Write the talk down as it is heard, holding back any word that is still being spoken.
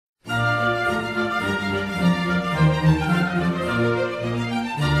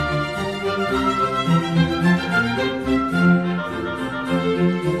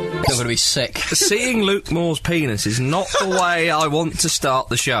be sick. Seeing Luke Moore's penis is not the way I want to start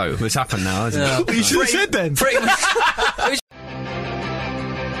the show. It's happened now, isn't it? Well, you should have said then. Pretty much.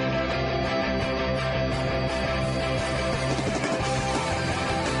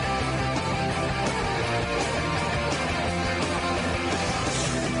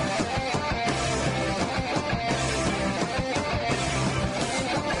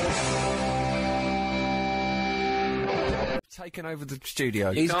 Taken over the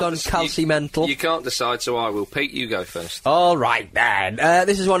studio. He's gone calcimental. You can't decide, so I will. Pete, you go first. All right, then.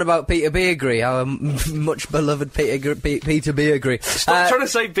 This is one about Peter Beagrie, our much beloved Peter Beagrie. Stop trying to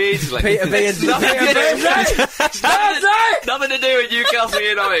say Beardsley. Peter Beardsley. Nothing to do with Newcastle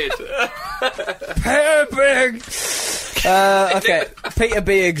United. Okay, Peter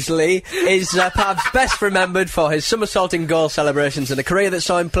Beardsley is perhaps best remembered for his somersaulting goal celebrations and a career that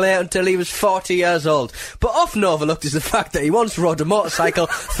saw him play until he was 40 years old. But often overlooked is the fact that he once rode a motorcycle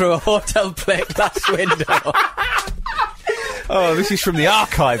through a hotel plate glass window. Oh, this is from the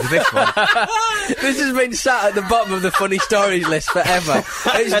archive, this one. This has been sat at the bottom of the funny stories list forever.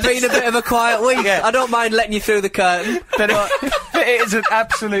 It's been a bit of a quiet week. Yeah. I don't mind letting you through the curtain. But it is an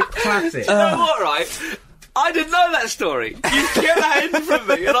absolute classic. You know what, right? I didn't know that story. You kept that in from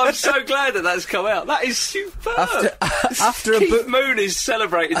me, and I'm so glad that that's come out. That is superb. After Keith Moon is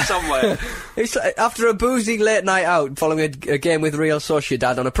celebrated somewhere. After a boozy late night out following a game with Real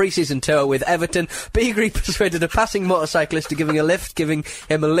Sociedad on a pre-season tour with Everton, Beagrie persuaded a passing motorcyclist to giving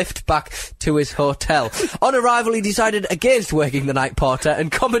him a lift back to his hotel. On arrival, he decided against waking the night porter and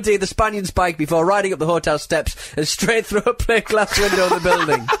commandeered the Spanion's bike before riding up the hotel steps and straight through a plate glass window of the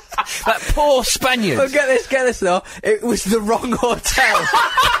building. That poor Spaniard. Oh, get this though. It was the wrong hotel.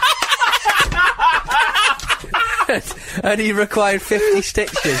 And he required 50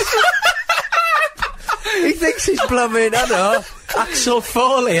 stitches. He thinks he's blooming, I know, Axel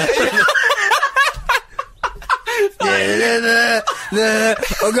Foley. I'm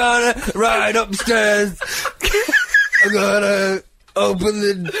gonna ride upstairs. I'm gonna open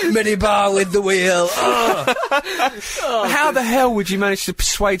the minibar with the wheel. Oh. How the hell would you manage to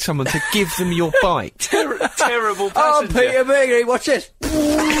persuade someone to give them your bike? Terrible passenger. Oh, Peter Beagrie, watch this.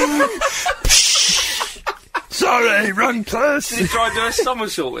 Sorry, wrong person. Did he try and do a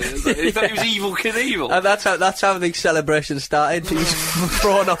somersault with it? He thought he was Evil Knievel. And that's how the celebration started. He's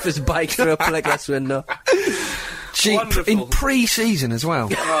thrown off his bike through a plate glass window. In pre-season as well.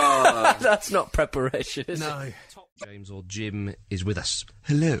 Oh. That's not preparation, is it? James or Jim is with us.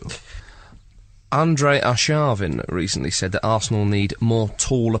 Hello. Andre Arshavin recently said that Arsenal need more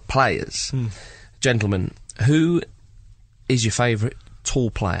taller players. Gentlemen, who is your favourite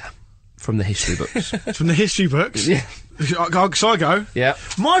tall player from the history books? From the history books? Yeah. So I go? Yeah.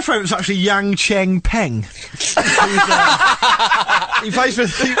 My favourite's actually Yang Cheng Peng. He plays for...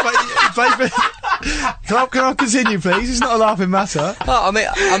 Can I continue, please? It's not a laughing matter. Oh,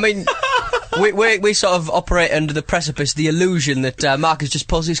 I mean, we sort of operate under the precipice, the illusion that Marcus just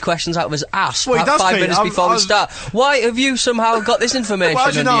pulls these questions out of his ass well, 5 minutes before we start. Why have you somehow got this information well,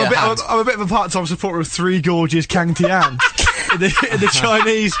 as you know, hand? I'm a bit of a part-time supporter of Three Gorges Kang Tian. in the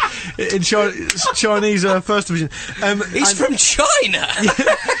Chinese First Division. He's from China.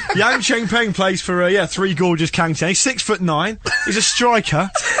 Yang Chengpeng plays for Three Gorges Kang Tian. He's 6'9". He's a striker.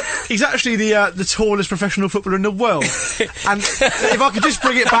 He's actually the tallest professional footballer in the world. And if I could just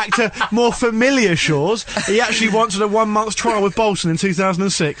bring it back to more familiar shores, he actually once had a 1 month's trial with Bolton in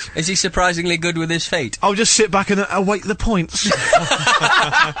 2006. Is he surprisingly good with his feet? I'll just sit back and await the points.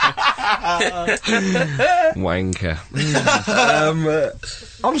 Wanker.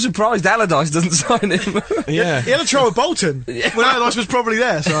 I'm surprised Allardyce doesn't sign him. Yeah. He had a trial with Bolton. Yeah. Well, Allardyce was probably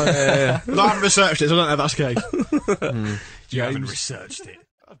there, so... But I haven't researched it, so I don't know if that's the case. You haven't researched it.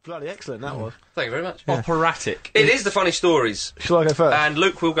 Oh, bloody excellent, that was. Thank you very much. Yeah. Operatic. It is the funny stories. Shall I go first? And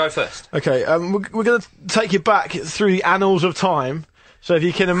Luke will go first. Okay, we're going to take you back through the annals of time. So if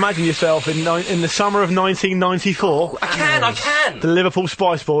you can imagine yourself in the summer of 1994... I can! The Liverpool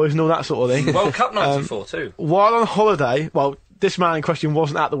Spice Boys and all that sort of thing. World Cup 94 too. While on holiday... Well, this man in question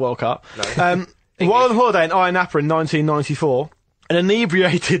wasn't at the World Cup. No. While on holiday in Ayia Napa in 1994... An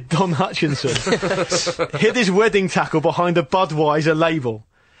inebriated Don Hutchison hid his wedding tackle behind a Budweiser label.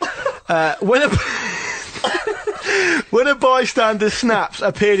 When a bystander's snaps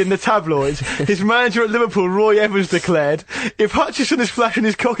appeared in the tabloids, his manager at Liverpool, Roy Evans, declared, "If Hutchison is flashing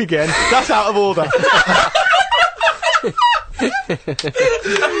his cock again, that's out of order."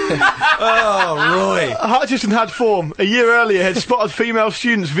 Oh, Roy. Hutchison had form. A year earlier, had spotted female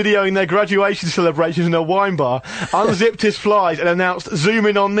students videoing their graduation celebrations in a wine bar, unzipped his flies and announced, "Zoom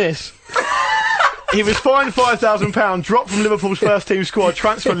in on this." He was fined £5,000, dropped from Liverpool's first-team squad,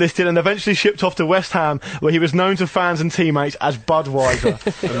 transfer listed, and eventually shipped off to West Ham, where he was known to fans and teammates as Budweiser.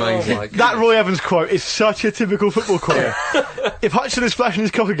 Amazing. That Roy Evans quote is such a typical football quote. If Hutchison is flashing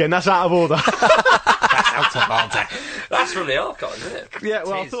his cock again, that's out of order. That's out of order. That's from the archive, isn't it? Yeah,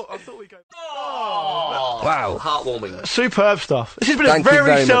 well, I thought we'd go... Oh, wow. Heartwarming. Superb stuff. This has been Thank a you very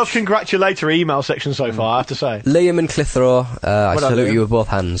very self-congratulatory email section so far, I have to say. Liam and Clitheroe, I Well done, salute Liam. you with both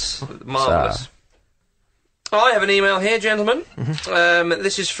hands. Marvellous. I have an email here, gentlemen.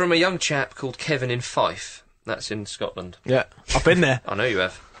 This is from a young chap called Kevin in Fife. That's in Scotland. Yeah, I've been there. I know you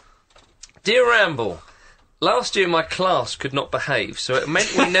have. Dear Ramble, last year my class could not behave, so it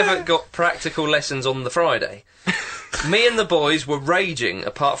meant we never got practical lessons on the Friday. Me and the boys were raging,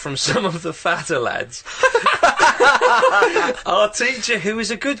 apart from some of the fatter lads. Our teacher, who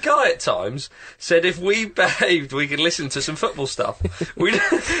is a good guy at times, said if we behaved we could listen to some football stuff. We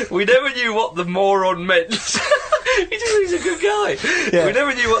never knew what the moron meant. He's a good guy. Yeah. We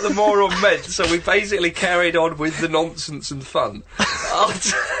never knew what the moron meant, so we basically carried on with the nonsense and fun.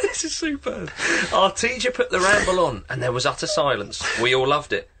 This is superb. Our teacher put the Ramble on, and there was utter silence. We all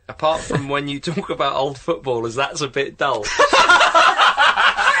loved it. Apart from when you talk about old footballers, that's a bit dull.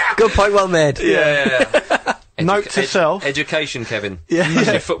 Good point, well made. Yeah. Note to self. Education, Kevin. Yeah.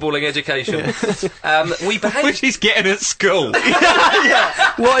 Footballing education. We behaved... Which he's getting at school.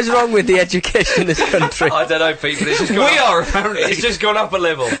 What is wrong with the education in this country? I don't know, Pete, but it's just gone apparently. It's just gone up a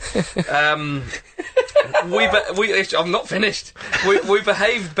level. I'm not finished. We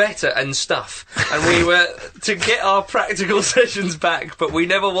behaved better and stuff, and we were to get our practical sessions back, but we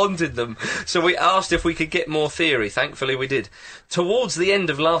never wanted them, so we asked if we could get more theory. Thankfully we did. Towards the end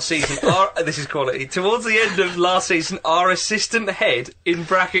of last season, this is quality, towards the end of last season, our assistant head, in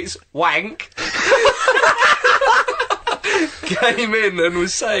brackets, wank, came in and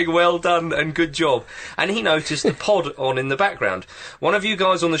was saying well done and good job, and he noticed the pod on in the background. One of you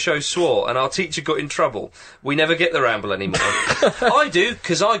guys on the show swore and our teacher got in trouble. We never get the Ramble anymore. I do,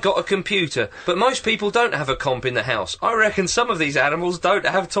 because I got a computer, but most people don't have a comp in the house. I reckon some of these animals don't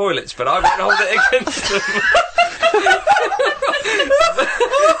have toilets, but I won't hold it against them.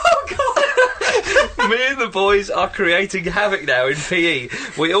 Oh, God. Me and the boys are creating havoc now in PE.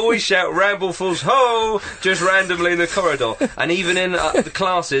 We always shout Ramblefuls ho just randomly in the corridor, and even in the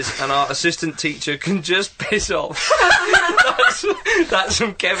classes, and our assistant teacher can just piss off. That's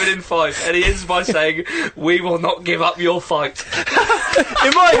from Kevin in Fife, and he ends by saying, "We will not give up your fight."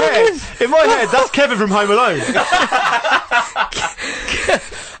 In my head, that's Kevin from Home Alone.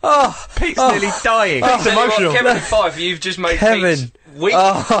 Pete's nearly dying. It's emotional. Kevin in Fife, you've just made Kevin. Pete's week,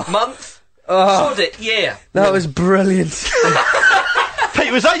 month, sod it, yeah. That was brilliant.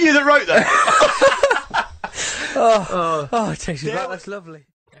 Pete, was that you that wrote that? Oh, it takes me back. That's lovely.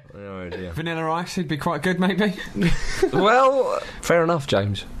 Oh dear. Vanilla Ice would be quite good, maybe. Well, fair enough,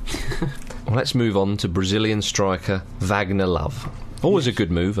 James. Well, let's move on to Brazilian striker Wagner Love. Always a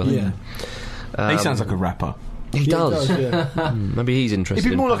good move, I think. He sounds like a rapper. He does. Yeah. Maybe he's interested.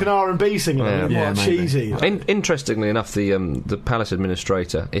 He'd be more like an R&B singer, Yeah. more maybe. cheesy. Interestingly enough, the Palace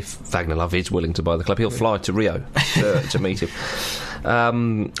administrator, if Wagner Love is willing to buy the club, he'll fly to Rio to meet him.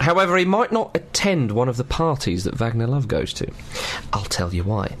 However, he might not attend one of the parties that Wagner Love goes to. I'll tell you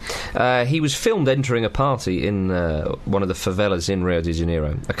why. He was filmed entering a party in one of the favelas in Rio de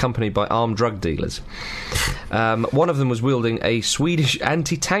Janeiro, accompanied by armed drug dealers. One of them was wielding a Swedish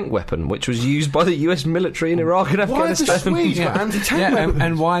anti-tank weapon, which was used by the US military in Iraq and Why are the Afghanistan. Swedes got anti-tank weapons?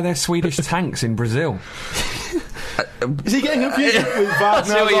 And why are there Swedish tanks in Brazil? Is he getting confused with Wagner,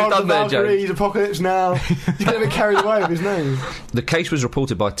 see what you've done there, Valkyries, Apocalypse Now? He's getting a bit carried away with his name. The case was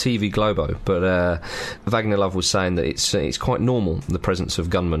reported by TV Globo, but Wagner Love was saying that it's quite normal, the presence of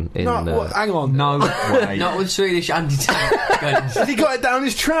gunmen in... hang on. No way. Not with Swedish anti-tank guns. Has he got it down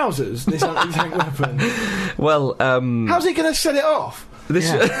his trousers, this anti-tank weapon? Well, How's he going to set it off?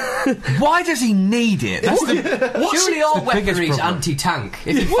 Why does he need it? That's Surely all weaponry is problem? anti-tank.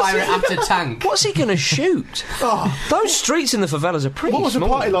 If you fire it after tank. What's he going to shoot? Those streets in the favelas are pretty What was the small.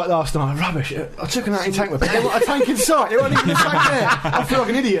 party like last night? Rubbish. I took an anti-tank weapon. They got a tank in sight. They weren't even a tank there. I feel like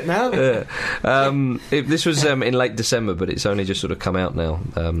an idiot now. This was in late December, but it's only just sort of come out now,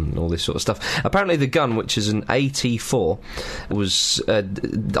 all this sort of stuff. Apparently the gun, which is an AT-4, was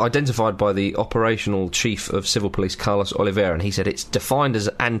identified by the operational chief of civil police, Carlos Oliveira, and he said it's defined defined as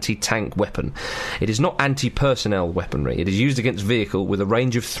anti-tank weapon. It is not anti-personnel weaponry. It is used against vehicle with a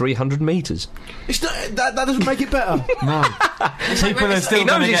range of 300 metres. It's not, that doesn't make it better. No. People are still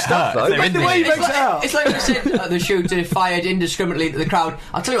going to get hurt. Though. The way he makes it out. It's like you said, the shooter fired indiscriminately into the crowd.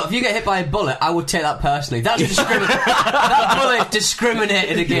 I'll tell you what, if you get hit by a bullet, I would take that personally. That's that bullet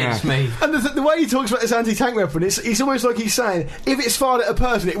discriminated against me. And the way he talks about this anti-tank weapon, it's almost like he's saying, if it's fired at a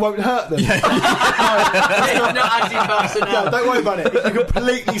person, it won't hurt them. It's not anti-personnel. No, don't worry about it. It's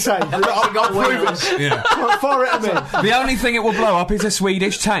completely safe. I've got wheels. Fire it at me. The only thing it will blow up is a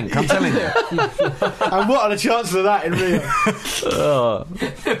Swedish tank, I'm telling you. And what are the chances of that in Rio?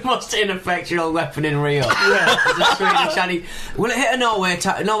 The most ineffectual weapon in Rio. Yeah. It's a Swedish will it hit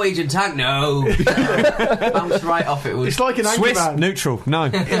a Norwegian tank? No. Bounce right off it. It's like an Swiss, Anchorman. neutral, no.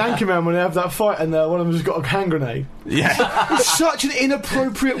 In Anchorman, when they have that fight and one of them's got a hand grenade. Yeah. It's such an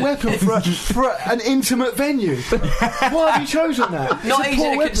inappropriate weapon for an intimate venue. Why have you chosen that? Not It's a easy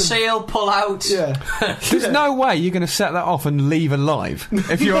poor to weapon. conceal, pull out. Yeah. There's no way you're going to set that off and leave alive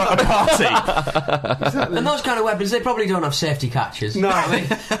if you're at a party. Exactly. And those kind of weapons, they probably don't have safety catches. No. I mean,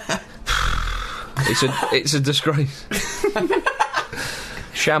 It's a disgrace.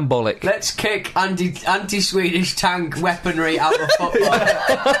 Shambolic. let's kick anti-Swedish tank weaponry out of football.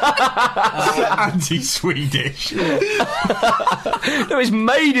 Anti-Swedish. No, it's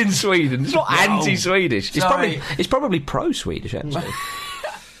made in Sweden. It's not anti-Swedish. Sorry. It's probably pro-Swedish, actually.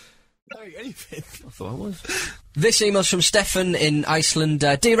 Anything. I thought I was. This email's from Stefan in Iceland.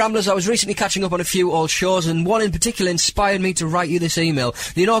 Dear Ramblers, I was recently catching up on a few old shows, and one in particular inspired me to write you this email.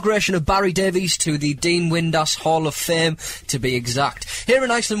 The inauguration of Barry Davies to the Dean Windass Hall of Fame, to be exact. Here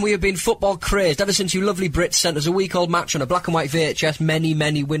in Iceland, we have been football crazed ever since you lovely Brits sent us a week-old match on a black and white VHS many,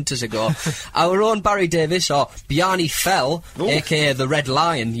 many winters ago. Our own Barry Davies, or Bjarni Fell, a.k.a. the Red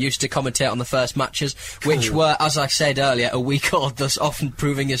Lion, used to commentate on the first matches, which were, as I said earlier, a week old, thus often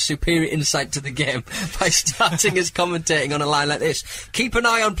proving a superior insight to the game by starting as commentating on a line like this. Keep an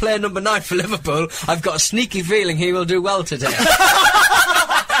eye on player number 9 for Liverpool. I've got a sneaky feeling he will do well today.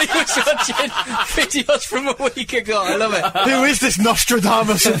 He was watching videos from a week ago. I love it. Who is this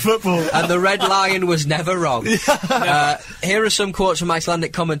Nostradamus in football? And the Red Lion was never wrong. Here are some quotes from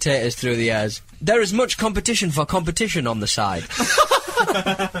Icelandic commentators through the years. There is much competition for competition on the side.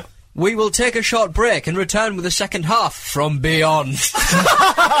 We will take a short break and return with the second half from beyond.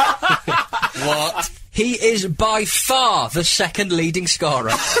 What? He is by far the second leading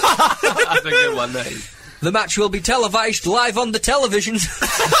scorer. That's a good one, there. The match will be televised live on the television.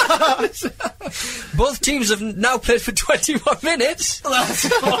 Both teams have now played for 21 minutes. That's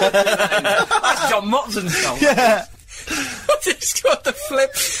John Motson's song. Yeah. It's got the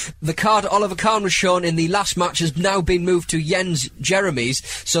flip. The card Oliver Kahn was shown in the last match has now been moved to Jens Jeremy's,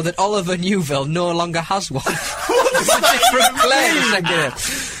 so that Oliver Newville no longer has one. It's a different player.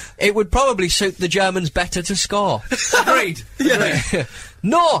 It would probably suit the Germans better to score. Agreed. Yeah.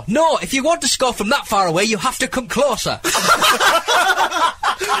 No, if you want to score from that far away, you have to come closer. Is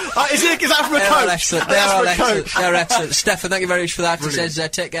that from a They're all coach? excellent. They're excellent. Stefan, thank you very much for that. Brilliant. He says,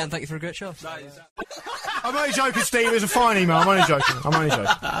 take care and thank you for a great show. I'm only joking, Steve. It was a fine email. I'm only joking.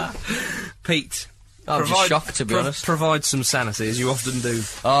 Pete. I'm just shocked, to be honest. Provide some sanity, as you often do.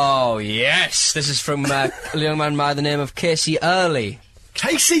 Oh, yes. This is from a young man by the name of Casey Early.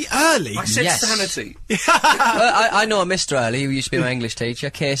 Casey Early? I said Yes. sanity. I know a Mr. Early who used to be my English teacher.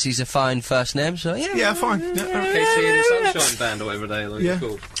 Casey's a fine first name, so yeah. Yeah, fine. Yeah, Casey in the Sunshine Band or whatever they are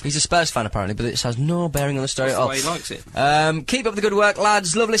called. He's a Spurs fan apparently, but this has no bearing on the story That's at the all. way he likes it. Keep up the good work,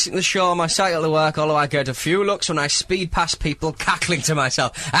 lads. Love listening to the show on my cycle to work, although I get a few looks when I speed past people, cackling to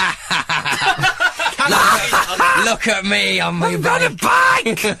myself. Look at me on my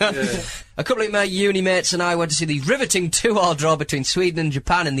bike! A couple of my uni mates and I went to see the riveting 2-2 draw between Sweden and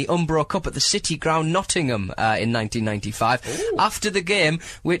Japan in the Umbro Cup at the City Ground, Nottingham, in 1995. Ooh. After the game,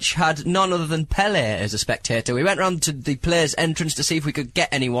 which had none other than Pele as a spectator, we went round to the players' entrance to see if we could get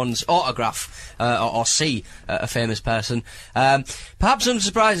anyone's autograph, or see a famous person. Perhaps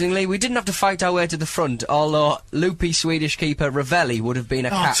unsurprisingly, we didn't have to fight our way to the front, although loopy Swedish keeper Ravelli would have been a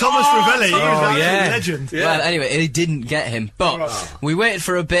cat. Thomas Ravelli, he was an absolute legend. Yeah. Well, anyway, he didn't get him, but we waited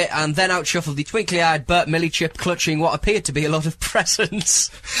for a bit and then out shuffled the twinkly-eyed Bert Millichip, clutching what appeared to be a lot of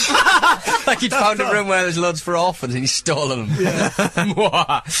presents. Like he'd found a room where there's loads for orphans and he's stolen them.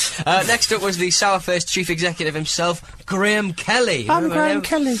 Yeah. Next up was the sour-faced chief executive himself, Graham Kelly. I'm Graham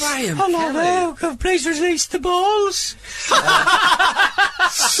Kelly. Hello there, please release the balls.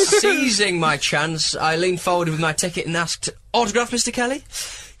 Seizing my chance, I leaned forward with my ticket and asked, "Autograph, Mr. Kelly?"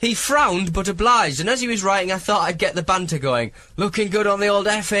 He frowned, but obliged, and as he was writing, I thought I'd get the banter going. "Looking good on the old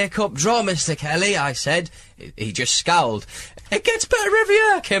FA Cup draw, Mr. Kelly," I said. He just scowled. "It gets better every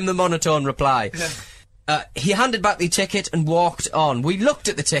year," came the monotone reply. He handed back the ticket and walked on. We looked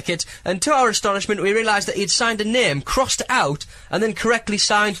at the ticket, and to our astonishment, we realised that he had signed a name, crossed it out, and then correctly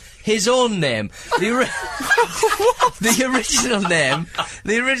signed his own name. The original name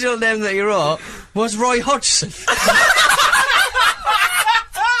that he wrote was Roy Hutchison.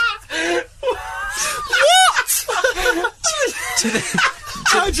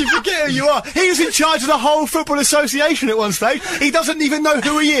 How'd you forget who you are? He was in charge of the whole Football Association at one stage. He doesn't even know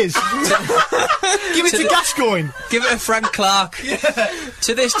who he is. Give it to Gascoigne. Give it to Frank Clark. Yeah.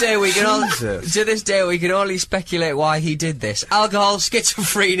 To this day, we can only speculate why he did this. Alcohol,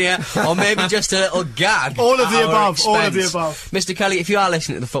 schizophrenia, or maybe just a little gag. All of the above. Mr. Kelly, if you are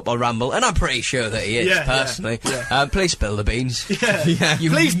listening to the Football Ramble, and I'm pretty sure that he is, personally, please spill the beans. Yeah. You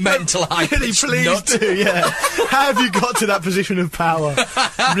please, mental please do. Yeah. How have you got to that position of power?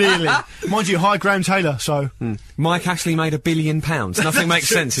 Really? Mind you, hi Graham Taylor, so... Mike Ashley made £1 billion. Nothing makes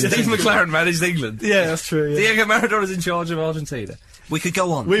sense. Steve McLaren managed England. Yeah, that's true. Yeah. Diego Maradona's in charge of Argentina. We could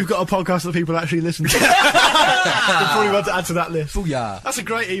go on. We've got a podcast that people actually listen to. We'll probably want to add to that list. Booyah. That's a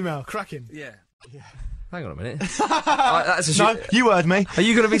great email. Cracking. Yeah. Hang on a minute. That's a no, you heard me. Are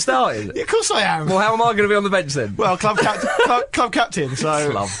you going to be starting? Yeah, of course I am. Well, how am I going to be on the bench then? Well, club captain.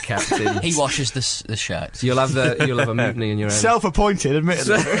 So club captain. He washes the shirts. You'll have a mutiny in your own. Self-appointed,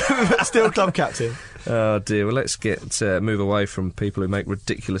 admittedly, but still club captain. Oh dear. Well, let's move away from people who make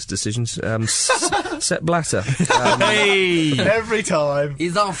ridiculous decisions. Sepp Blatter. Hey, every time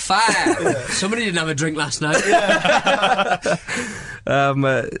he's on fire. Somebody didn't have a drink last night.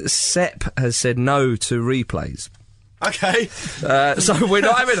 Sepp has said no to replays. Okay. So we're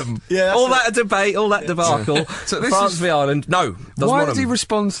not having them. Yeah, all that debate, all that debacle. So this France v Ireland. No. Why does he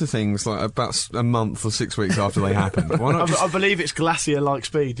respond to things like about a month or 6 weeks after they happen? Why not? I believe it's glacier-like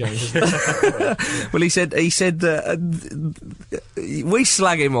speed, James. Well, he said we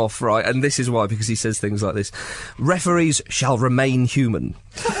slag him off, right? And this is why, because he says things like this: referees shall remain human.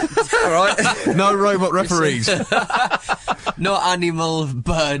 All right. No robot referees. No animal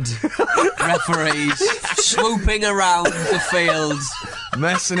bird referees swooping around the fields,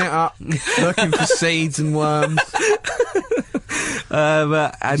 messing it up, looking for seeds and worms.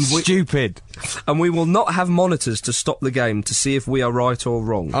 Stupid. And we will not have monitors to stop the game to see if we are right or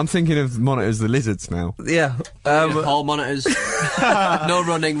wrong. I'm thinking of monitors the lizards now. Yeah. Hall monitors. No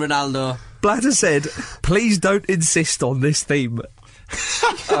running, Ronaldo. Blatter said, "Please don't insist on this theme."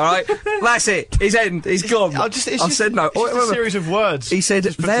 All right, that's it. He's in. He's gone. I've said no. It's a series of words. He said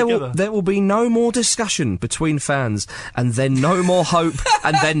there will be no more discussion between fans, and then no more hope,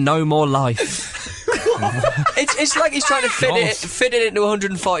 and then no more life. It's like he's trying to fit it into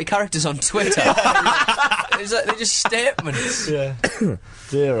 140 characters on Twitter. It's like they're just statements. Yeah.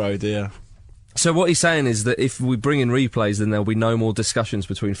 Dear, oh dear. So what he's saying is that if we bring in replays, then there'll be no more discussions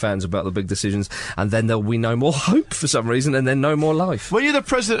between fans about the big decisions, and then there'll be no more hope for some reason, and then no more life. When you're the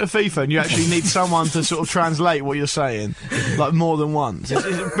president of FIFA and you actually need someone to sort of translate what you're saying, like more than once, it's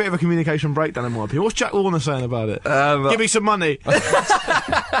a bit of a communication breakdown in my opinion. What's Jack Warner saying about it? Give me some money.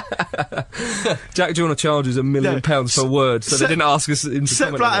 Jack Warner charges £1 million per word, so they didn't ask us.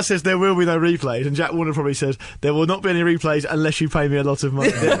 Sepp Blatter says there will be no replays, and Jack Warner probably says there will not be any replays unless you pay me a lot of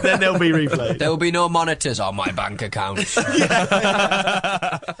money. Then there'll be replays. There will be no monitors on my bank account.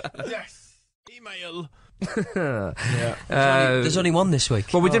 Yes. Email. There's only one this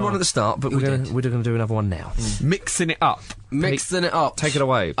week. Well, we did one at the start, but we're going to do another one now. Mixing it up. Take it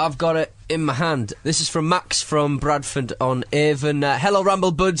away. I've got it in my hand. This is from Max from Bradford on Avon. Hello,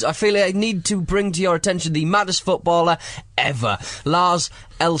 Ramble Buds. I feel I need to bring to your attention the maddest footballer ever, Lars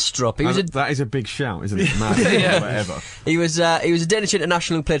Elstrup. That is a big shout, isn't it? Mad, whatever. He was a Danish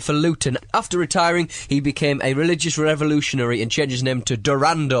international who played for Luton. After retiring, he became a religious revolutionary and changed his name to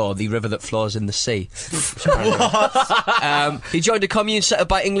Dorando, the river that flows in the sea. He joined a commune set up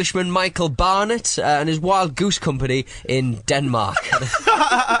by Englishman Michael Barnett and his Wild Goose Company in Denmark.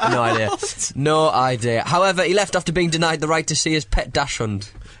 No idea. However, he left after being denied the right to see his pet dachshund.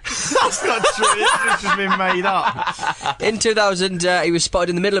 That's not true. It's just been made up. In 2000, he was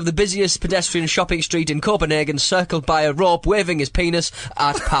spotted in the middle of the busiest pedestrian shopping street in Copenhagen, circled by a rope, waving his penis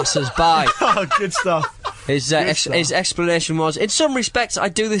at passers-by. Oh, good stuff. His explanation was, in some respects, I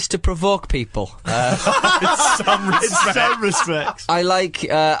do this to provoke people. In some respects. I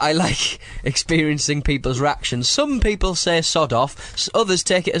like experiencing people's reactions. Some people say sod off, others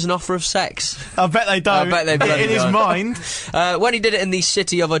take it as an offer of sex. I bet they don't. I bet they bloody in his don't. mind. When he did it in the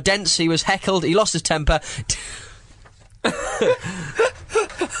city of Odense, he was heckled, he lost his temper. I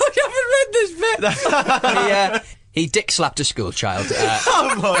haven't read this bit. He dick slapped a school child.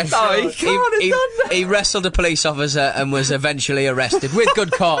 Oh my God. He wrestled a police officer and was eventually arrested with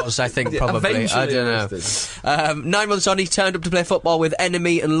good cause. I think probably. I don't know. 9 months on, he turned up to play football with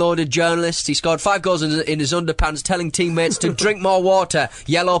enemy and lauded journalists. He scored 5 goals in his underpants, telling teammates to drink more water.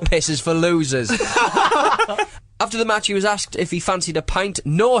 Yellow pisses for losers. After the match, he was asked if he fancied a pint.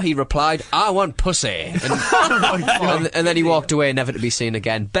 No, he replied, I want pussy. And then he walked away, never to be seen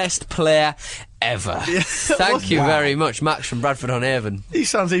again. Best player ever. Yeah, Thank you very much, Max from Bradford-on-Avon. He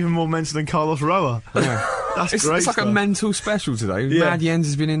sounds even more mental than Carlos Roa. Yeah. That's great. It's like a mental special today. Yeah. Mad Jens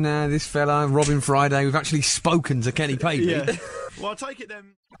has been in there, this fella, Robin Friday. We've actually spoken to Kenny Pavey. Yeah. Well, I'll take it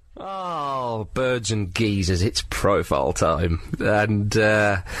then. Oh, birds and geezers, it's profile time. And,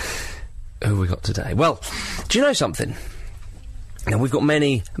 who have we got today? Well, do you know something? Now, we've got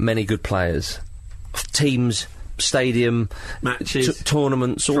many, many good players. Teams, stadium, matches,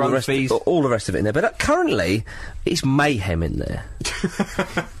 tournaments, all the rest of it in there. But currently, it's mayhem in there.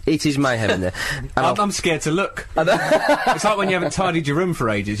 It is mayhem in there. And I'm scared to look. It's like when you haven't tidied your room for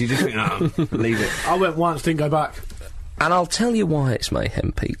ages. You just think, no, leave it. I went once, didn't go back. And I'll tell you why it's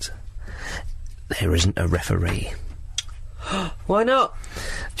mayhem, Pete. There isn't a referee. Why not?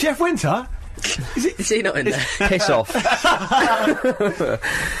 Jeff Winter? Is he not in there? Piss off.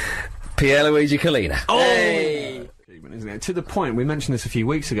 Pierluigi Collina. Oh! Hey! Isn't it? To the point, we mentioned this a few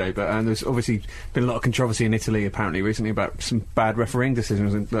weeks ago, but there's obviously been a lot of controversy in Italy apparently recently about some bad refereeing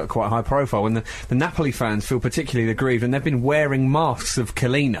decisions that are quite high profile, and the Napoli fans feel particularly aggrieved, and they've been wearing masks of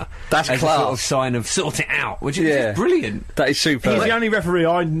Collina. That's as class. a sort of sign of sort it out, which is brilliant. That is super. He's the only referee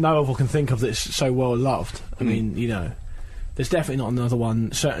I know of or can think of that's so well loved. I mean, you know, there's definitely not another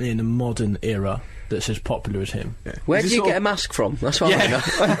one, certainly in the modern era, that's as popular as him. Yeah. Where did you get a mask from? That's what I know.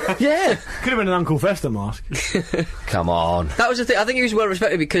 Yeah. Could have been an Uncle Fester mask. Come on. That was the thing. I think he was well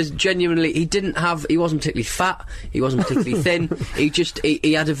respected because genuinely he wasn't particularly fat, he wasn't particularly thin,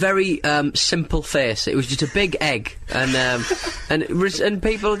 he had a very simple face. It was just a big egg, and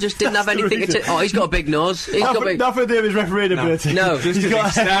people just didn't have anything to... Oh, he's got a big nose. Nothing to do with his refereeing ability. No. Just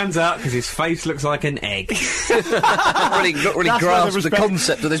because he stands out because his face looks like an egg. Not really grasped the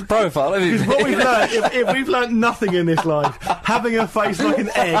concept of this profile, have you? What we've learned, if we've learnt nothing in this life, having a face like an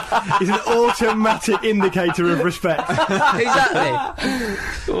egg is an automatic indicator of respect. Exactly.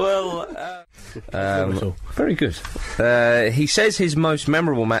 Well, very good. He says his most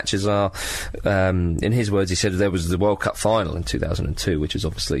memorable matches are, in his words, he said there was the World Cup final in 2002, which is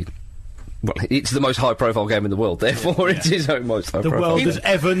obviously... Well, it's the most high-profile game in the world, therefore it is the most high-profile. The world has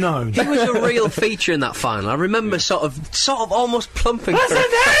ever known. He was a real feature in that final. I remember sort of almost plumping. There's an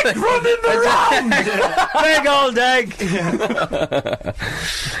egg running around. Big old egg.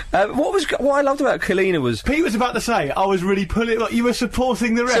 What I loved about Collina was Pete was about to say, I was really pulling. Like, you were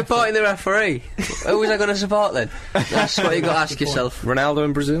supporting the ref. Supporting the referee. Who was I going to support then? That's what you got to ask yourself. Ronaldo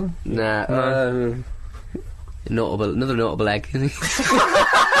in Brazil. Nah. Another notable egg.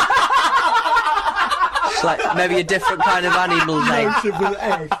 Like maybe a different kind of animal's egg. Notable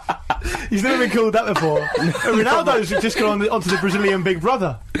egg. He's never been called that before. Ronaldo's just gone onto the Brazilian Big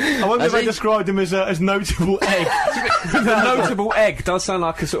Brother. I wonder if they described him as notable egg. The notable egg does sound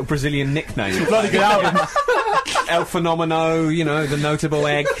like a sort of Brazilian nickname. Bloody good album. El Fenomeno, you know, the notable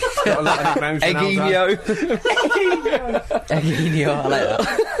egg. Got a lot of nicknames. Egginho. Egginho, I like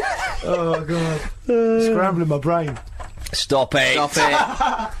that. Oh god. Scrambling my brain. Stop it.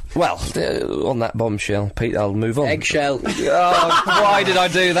 Well, on that bombshell, Pete, I'll move on. Eggshell. Oh, why did I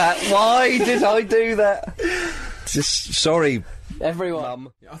do that? Just sorry, everyone.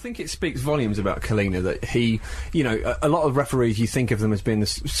 Mum. I think it speaks volumes about Collina that he, you know, a lot of referees, you think of them as being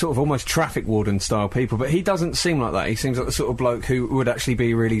this sort of almost traffic warden style people, but he doesn't seem like that. He seems like the sort of bloke who would actually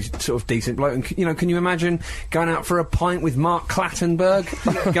be a really sort of decent bloke. And, you know, can you imagine going out for a pint with Mark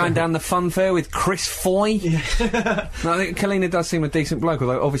Clattenburg? Going down the funfair with Chris Foy? Yeah. No, I think Collina does seem a decent bloke,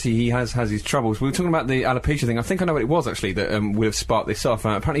 although obviously he has his troubles. We were talking about the alopecia thing. I think I know what it was, actually, that would have sparked this off.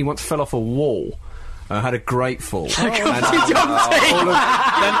 Apparently he once fell off a wall. Had a great fall. The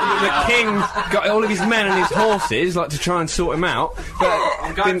king got all of his men and his horses, like, to try and sort him out, but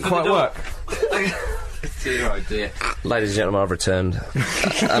it didn't quite work. Oh dear. Ladies and gentlemen, I've returned,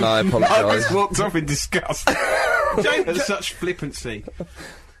 and I apologise. I just walked off in disgust at such flippancy.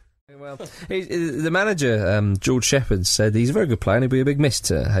 Well, the manager, George Shepherd, said he's a very good player and he'll be a big miss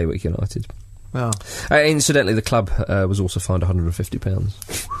to Haywick United. Well, incidentally, the club was also fined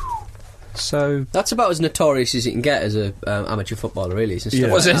 £150. So that's about as notorious as you can get as a amateur footballer, really.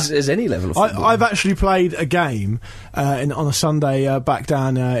 As any level of football. I've actually played a game on a Sunday back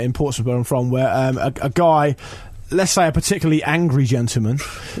down in Portsmouth, where I'm from, where a guy let's say, a particularly angry gentleman,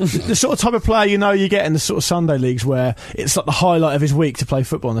 the sort of type of player you get in the sort of Sunday leagues where it's like the highlight of his week to play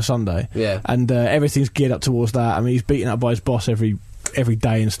football on a Sunday. Yeah. And everything's geared up towards that. I mean, he's beaten up by his boss every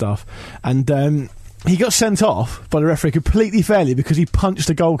day and stuff. And he got sent off by the referee completely fairly because he punched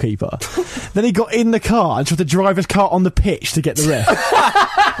the goalkeeper. Then he got in the car and tried to drive his car on the pitch to get the ref.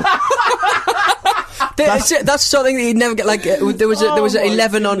 That's something that you'd never get. Like there was an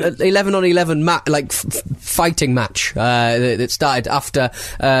 11 on 11 fighting match that started after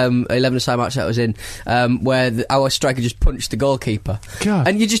 11-a-side match that I was in, where our striker just punched the goalkeeper. God.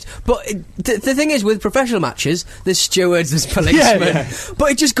 And but the thing is, with professional matches, there's stewards, there's policemen,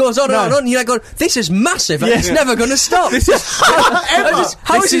 but it just goes on and on and on. You're like going, this is massive, and it's never going to stop. This is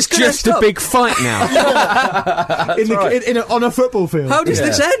how is this just a big fight now. On a football field. How does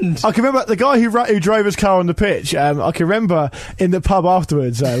this end? I can remember the guy who drove his car on the pitch. I can remember in the pub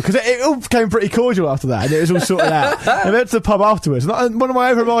afterwards, because it all became pretty cordial after that, and it was all sorted out. I went to the pub afterwards, and one of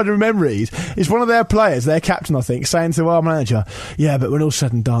my overriding memories is one of their players, their captain, I think, saying to our manager, "Yeah, but when all's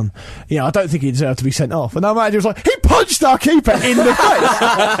said and done, I don't think he deserved to be sent off." And our manager was like, "He punched our keeper in the face."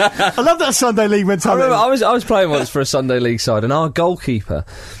 I love that Sunday league mentality. I remember I was playing once for a Sunday league side, and our goalkeeper,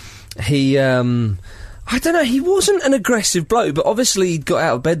 he I don't know, he wasn't an aggressive bloke, but obviously he'd got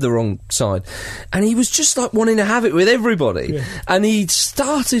out of bed the wrong side, and he was just like wanting to have it with everybody, and he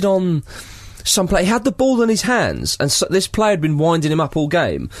started on some play. He had the ball in his hands, and so this player had been winding him up all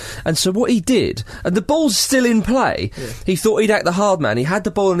game, and so what he did, and the ball's still in play, he thought he'd act the hard man. He had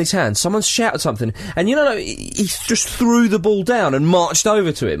the ball in his hands, someone shouted something, and he just threw the ball down and marched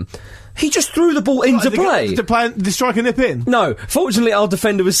over to him. He just threw the ball into play. Did the striker nip in? No. Fortunately, our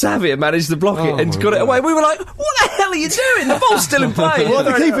defender was savvy and managed to block it and got it away. We were like, what the hell are you doing? The ball's still in play. What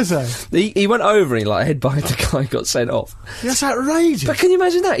did the keeper say? He went over and he headbutted the guy and got sent off. That's outrageous. But can you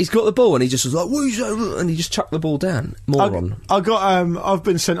imagine that? He's got the ball and he just was like, and he just chucked the ball down. Moron. I've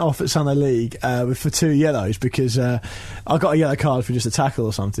been sent off at Sunday League for 2 yellows because I got a yellow card for just a tackle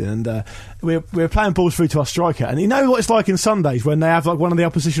or something, and we were playing balls through to our striker, and you know what it's like in Sundays when they have one of the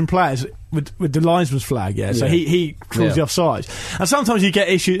opposition players with the linesman's flag, so he calls the offside, and sometimes you get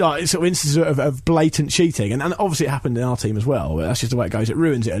issues like sort of instances of blatant cheating, and obviously it happened in our team as well. That's just the way it goes. It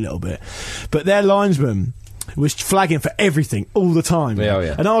ruins it a little bit, but their linesman was flagging for everything all the time.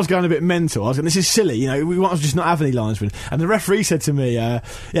 And I was going a bit mental. I was going, this is silly, we want to just not have any linesmen. And the referee said to me,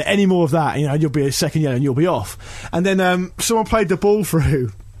 any more of that, you'll be a second yellow and you'll be off. And then someone played the ball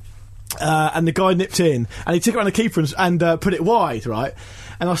through, and the guy nipped in, and he took it around the keeper and put it wide, right?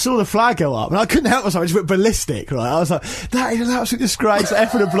 And I saw the flag go up, and I couldn't help myself. I just went ballistic, right? I was like, that is an absolute disgrace,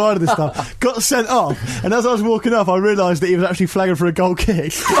 effing and blind of this stuff. Got sent off, and as I was walking off, I realised that he was actually flagging for a goal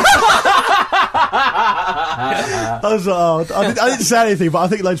kick. I was like, I didn't say anything, but I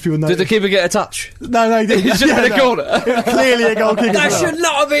think loads of people know. Did the keeper get a touch? No, he didn't. He should have been a corner. It was clearly a goal kick. That should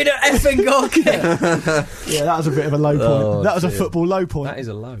not have been an effing goal kick. Yeah, that was a bit of a low point. That was a football low point. That is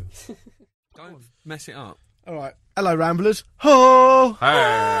a low. Don't mess it up. All right. Hello, Ramblers. Ho!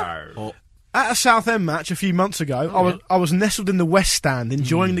 Oh. At a Southend match a few months ago, I was nestled in the West Stand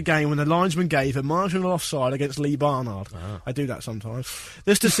enjoying the game when the linesman gave a marginal offside against Lee Barnard. I do that sometimes.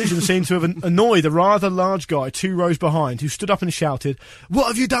 This decision seemed to have annoyed a rather large guy 2 rows behind, who stood up and shouted, "What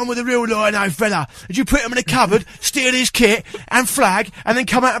have you done with the real lino fella? Did you put him in a cupboard, steal his kit and flag, and then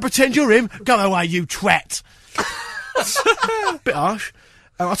come out and pretend you're him? Go away, you twat." Bit harsh.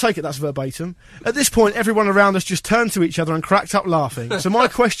 I take it that's verbatim. At this point, everyone around us just turned to each other and cracked up laughing. So my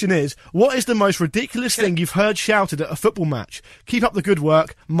question is, what is the most ridiculous thing you've heard shouted at a football match? Keep up the good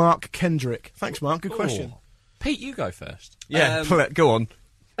work, Mark Kendrick. Thanks, Mark. Good question. Pete, you go first. Yeah, go on.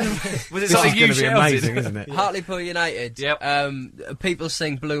 Was it something you shouted? Amazing, isn't it? Hartlepool United. Yep. People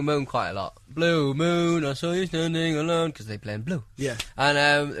sing Blue Moon quite a lot. Blue Moon, I saw you standing alone, because they play in blue. Yeah. And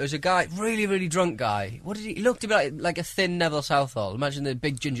there was a guy, really, really drunk guy. What did he looked a bit like a thin Neville Southall. Imagine the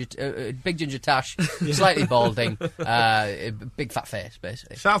big ginger tash, slightly balding, a big fat face,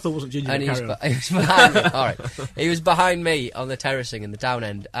 basically. Southall wasn't ginger. And he was behind me. All right. He was behind me on the terracing in the down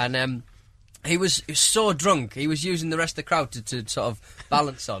end, and he was so drunk, he was using the rest of the crowd to sort of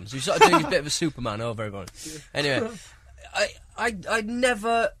balance on. So he was sort of doing a bit of a Superman over everyone. Anyway, I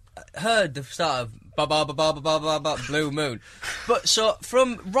never heard the start of ba ba ba ba ba ba ba ba Blue Moon. But so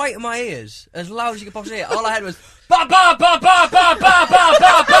from right in my ears, as loud as you could possibly hear, all I heard was ba ba ba ba ba ba ba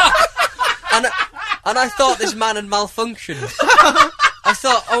ba ba. And I thought this man had malfunctioned. I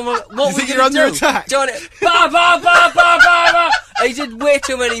thought, oh my, what were you you're under attack? Doing it, ba ba ba ba ba ba. He did way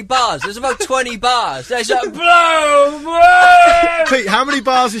too many bars. There's about 20 bars. There's a bloom. Pete, how many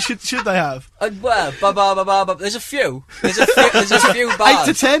bars should they have? Well, there's a few. There's a few bars.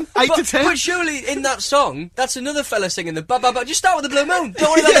 8 to 10? 8 to 10? But surely in that song, that's another fella singing the ba. Just start with the Blue Moon. Don't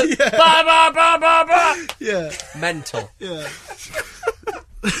worry about the ba. Yeah. Mental. Yeah.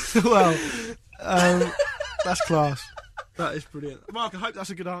 Well, that's class. That is brilliant. Mark, I hope that's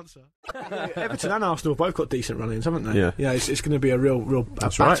a good answer. Everton and Arsenal have both got decent run-ins, haven't they? Yeah. Yeah, it's going to be a real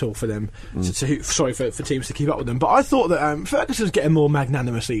battle for them. For teams to keep up with them. But I thought that Ferguson's getting more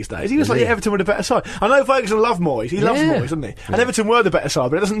magnanimous these days. He was like Everton were the better side. I know Ferguson loved Moyes. He loves Moyes, doesn't he? Yeah. And Everton were the better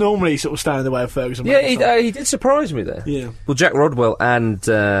side, but it doesn't normally sort of stand in the way of Ferguson. Yeah, he did surprise me there. Yeah. Well, Jack Rodwell and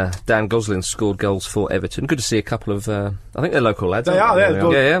Dan Gosling scored goals for Everton. Good to see a couple of, I think they're local lads. They are.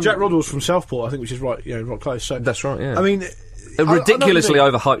 Yeah. Jack Rodwell's from Southport, I think, which is right close. So that's right, yeah. I mean, ridiculously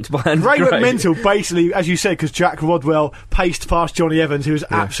overhyped by Andy Ray Gray. went mental, basically, as you said, because Jack Rodwell paced past Johnny Evans, who was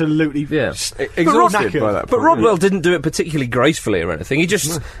absolutely exhausted by that point. But Rodwell didn't do it particularly gracefully or anything.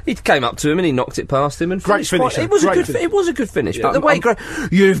 He came up to him and he knocked it past him and great finish. It was a good finish. But the way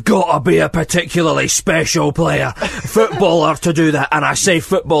you've got to be a particularly special player, footballer, to do that. And I say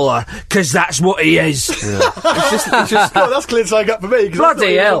footballer because that's what he is. Yeah. it's just well, that's cleared something up for me.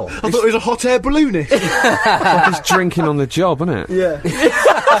 Bloody hell! I thought he was a hot air balloonist. like he's drinking on the job, isn't it? Yeah.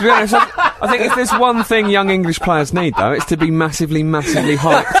 To be honest, I think if there's one thing young English players need, though, it's to be massively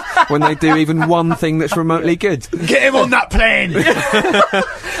hyped when they do even one thing that's remotely good. Get him on that plane!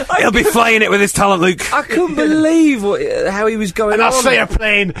 He'll be flying it with his talent, Luke. I couldn't believe how he was going and on. I say a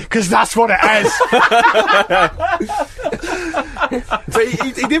plane, because that's what it is. But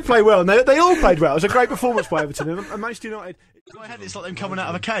he did play well, and they all played well. It was a great performance by Everton, and Manchester United... I had it's like them coming out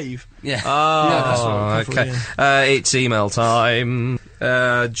of a cave. Yeah. Oh, okay. It's email time.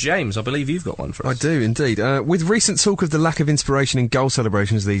 James, I believe you've got one for us. I do, indeed. With recent talk of the lack of inspiration in goal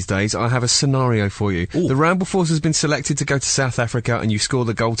celebrations these days, I have a scenario for you. Ooh. The Ramble Force has been selected to go to South Africa and you score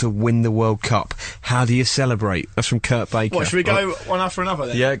the goal to win the World Cup. How do you celebrate? That's from Kurt Baker. What, should we go one after another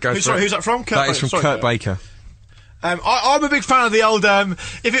then? Yeah, go for it. Who's that from? That is from Kurt Baker. I'm a big fan of the old,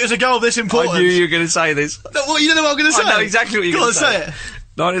 if it was a goal this important... I knew you were going to say this. No, what, you don't know what I'm going to say? I know exactly what you're going to say. Go on, say it.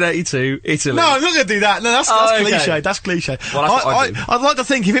 1982, Italy. No, I'm not going to do that. No, that's cliche. That's cliche. Well, that's what I do. I'd like to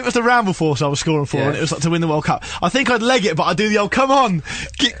think if it was the Ramble Force I was scoring for and it was like to win the World Cup, I think I'd leg it, but I'd do the old, come on,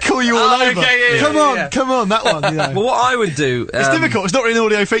 call you all over. Okay, come on, that one. You know. Well, what I would do... it's difficult. It's not really an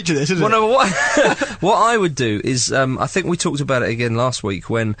audio feature, this, is it? No, what I would do is, I think we talked about it again last week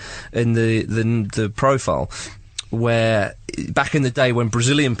when, in the profile, where back in the day when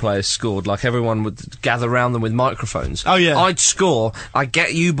Brazilian players scored, like everyone would gather around them with microphones. Oh yeah. I'd score, I'd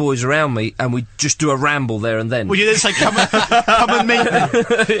get you boys around me, and we'd just do a ramble there and then. Well, you didn't say come and meet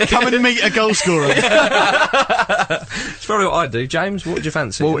me. Come and meet a goal scorer. It's probably what I'd do. James, what would you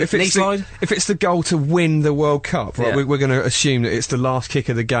fancy? Well, if it's the goal to win the World Cup, right, we're going to assume that it's the last kick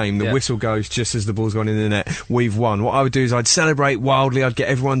of the game. The whistle goes just as the ball's gone in the net. We've won. What I would do is I'd celebrate wildly. I'd get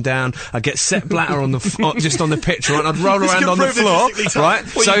everyone down. I'd get Sepp Blatter on the just on the pitch, right? And I'd roll around on the floor, right?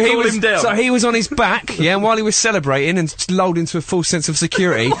 Well, so he was on his back, and while he was celebrating and lulled into a false sense of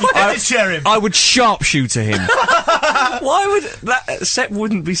security, I would sharpshooter him. Why would that? Sepp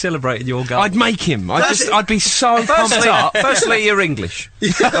wouldn't be celebrating your goal. I'd make him. I'd be so pumped up. Firstly, you're English.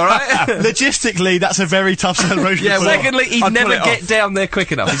 All right. Logistically, that's a very tough celebration. Yeah. Secondly, he'd never get down there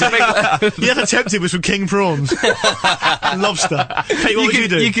quick enough. He's a big he had attempted with some king prawns and lobster. Hey, what would you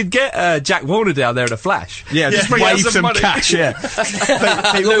do? You could get Jack Warner down there in a flash. Yeah, just wave some cash. Yeah.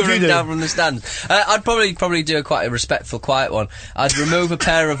 Hey, what would you do? Down from the stands. I'd probably do quite a respectful, quiet one. I'd remove a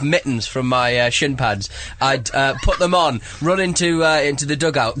pair of mittens from my shin pads. I'd put them on, run into the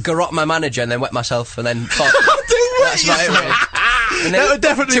dugout, garrot my manager, and then wet myself, and then. That's my area. And that would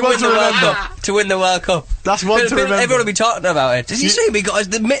definitely be one to remember. To win the World Cup. That's one to remember. Everyone will be talking about it. Did you see him? He got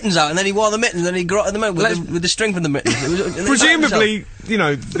the mittens out, and then he wore the mittens, and then he garroted them out with the string from the mittens. Presumably, you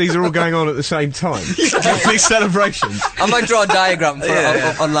know, these are all going on at the same time. These celebrations. I might draw a diagram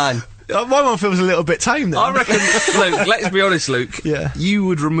for online. My one feels a little bit tame then. I reckon, Luke, let's be honest, Luke. Yeah. You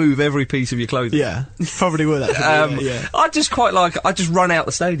would remove every piece of your clothing. Yeah, probably would actually. Yeah. I'd just I'd just run out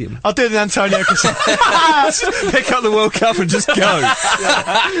the stadium. I'll do the Antonio Cassano. Pick up the World Cup and just go.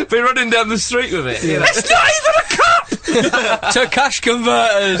 Yeah. Be running down the street with it. Yeah. It's not even a cup! To cash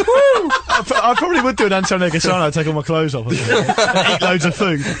converters. Woo! I probably would do an Antonio Cassano. I'd take all my clothes off and eat loads of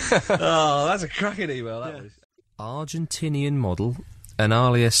food. Oh, that's a cracking email, that was. Argentinian model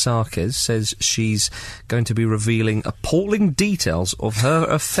Analia Sarkis says she's going to be revealing appalling details of her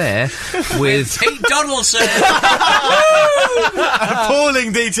affair with Pete Donaldson.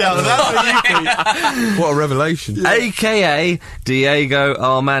 Appalling details. That's what you Pete. What a revelation. AKA Diego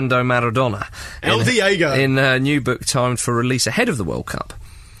Armando Maradona. El Diego. In her new book timed for release ahead of the World Cup.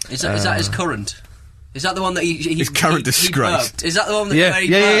 Is that his current? Is that the one that he His current disgrace. burped? Is that the one that Yeah, he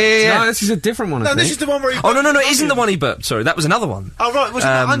yeah. No, this is a different one, I No, think. this is the one where he... Oh, no, it isn't the one he burped, sorry, that was another one. Oh, right, was it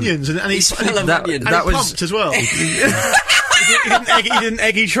onions? And he full of that- onions. and that he was- pumped as well. He didn't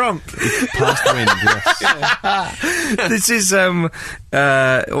eggy Trump. Past wind, yes. This is, Analia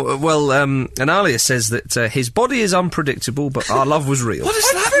says that his body is unpredictable, but our love was real. What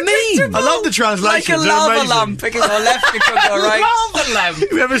does that mean? I love the Like translations. a They're lava amazing. lamp. It can go left, it can go right. Lava lamp.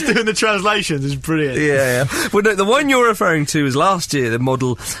 Whoever's doing the translations is brilliant. Yeah. Well, no, the one you're referring to is last year. The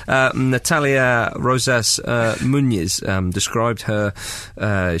model Natalia Rosas Muñiz described her.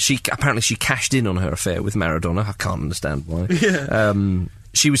 She cashed in on her affair with Maradona. I can't understand why. Yeah.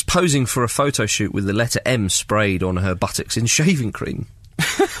 She was posing for a photo shoot with the letter M sprayed on her buttocks in shaving cream.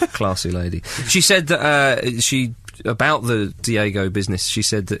 Classy lady. She said that about the Diego business, she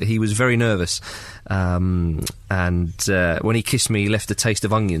said that he was very nervous, and when he kissed me, he left a taste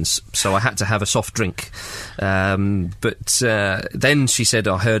of onions, so I had to have a soft drink. But then she said,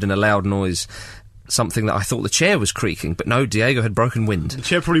 I heard in a loud noise something that I thought the chair was creaking, but no, Diego had broken wind. The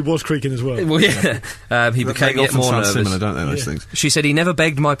chair probably was creaking as well. Well, yeah. He became They yet often more sound nervous. similar, don't they, those things? She said he never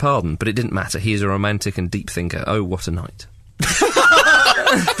begged my pardon, but it didn't matter. He is a romantic and deep thinker. Oh, what a night.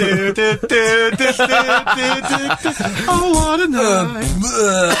 Oh, what a night.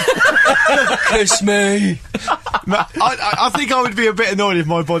 Kiss me. I think I would be a bit annoyed if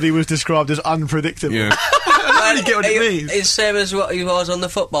my body was described as unpredictable. Yeah. I don't really get what it means. It's same as what he was on the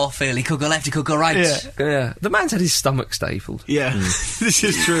football field. He could go left, he could go right. Yeah. The man's had his stomach stapled. Yeah, this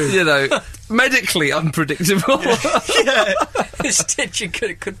is true. You know, medically unpredictable. Yeah. His stitching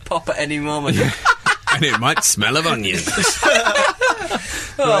could pop at any moment. And it might smell of onions.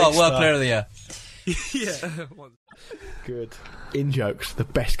 Oh, well, player of the year. Yeah. Good. In jokes, the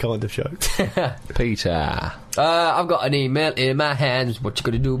best kind of joke. Peter. I've got an email in my hands. What you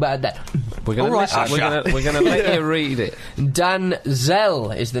gonna do about that? We're going to we're gonna let you read it. Dan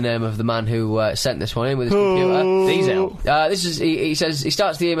Zell is the name of the man who sent this one in with his computer. Diesel. This is he says he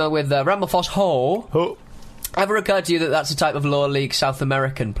starts the email with Ramblefoss Ho. Oh. Ever occurred to you that that's a type of lower league South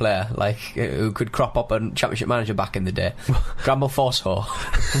American player, like who could crop up a Championship manager back in the day? Ramblefoss Ho.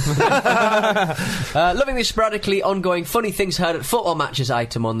 Loving the sporadically ongoing funny things heard at football matches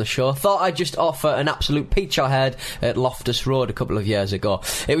item on the show. Thought I'd just offer an absolute peach I heard at Loftus Road a couple of years ago.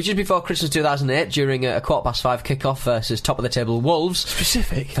 It was just before Christmas 2008 during a 5:15 kick-off versus top of the table Wolves.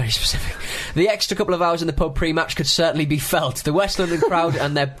 Specific. Very specific. The extra couple of hours in the pub pre-match could certainly be felt. The West London crowd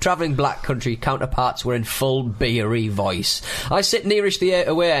and their travelling black country counterparts were in full Beagrie voice. I sit nearest the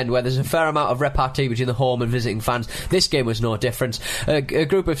away end where there's a fair amount of repartee between the home and visiting fans. This game was no different. A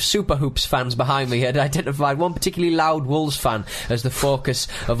group of Super Hoops fans behind me had identified one particularly loud Wolves fan as the focus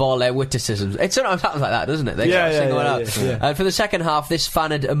of all their witticisms. It sometimes happens like that, doesn't it? They start singling out. Yeah. And for the second half, this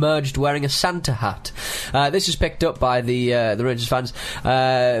fan had emerged wearing a Santa hat. This was picked up by the Rangers fans.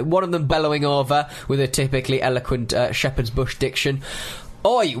 One of them bellowing over with a typically eloquent Shepherd's Bush diction.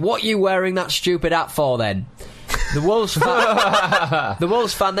 Oi, what you wearing that stupid hat for then? The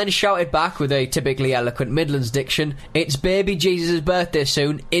Wolves fan then shouted back with a typically eloquent Midlands diction, "It's baby Jesus' birthday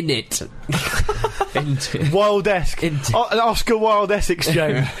soon, innit?" Wilde-esque. An Oscar Wilde-esque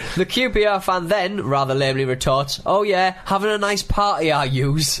exchange. The QPR fan then, rather lamely retorts, "Oh yeah, having a nice party are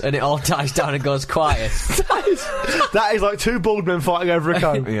yous," and it all dies down and goes quiet. That is like two bald men fighting over a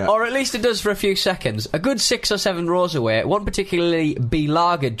comb. Yeah. Or at least it does for a few seconds. A good 6 or 7 rows away, one particularly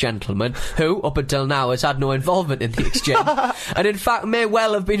belagered gentleman, who, up until now, has had no involvement in the exchange, and in fact may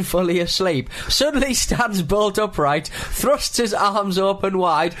well have been fully asleep, suddenly stands bolt upright, thrusts his arms open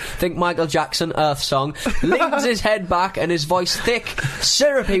wide, think Michael Jackson, Earth Song, leans his head back and his voice thick,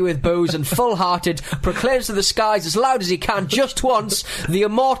 syrupy with booze and full-hearted, proclaims to the skies as loud as he can just once the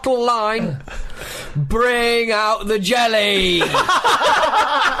immortal line, "Bring out the jelly!" What?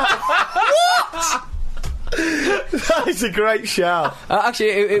 That is a great shout.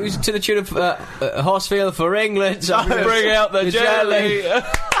 Actually, it was to the tune of Horsefield for England, so bring out the jelly.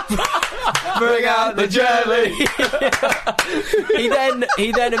 Bring out the jelly. He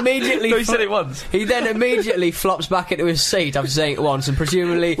then immediately. No, he said it once. He then immediately flops back into his seat after saying it once, and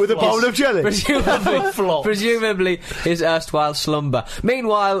presumably With a bowl of jelly. Presumably his erstwhile slumber.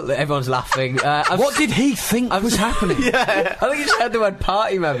 Meanwhile, everyone's laughing. What did he think was happening? Yeah. I think he just heard the word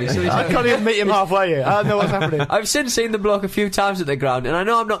party, maybe. So I can't even meet him halfway here. I don't know what's happening. I've since seen the bloke a few times at the ground, and I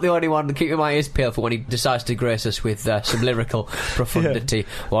know I'm not the only one keeping my ears peeled for when he decides to grace us with some lyrical profundity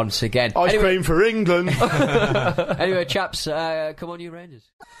once again. Ice cream for England. Anyway, chaps, come on, you Rangers.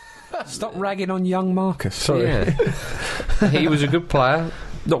 Stop ragging on young Marcus. Sorry. Yeah. He was a good player.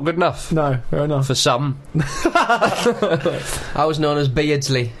 Not good enough. No, fair enough. For some. I was known as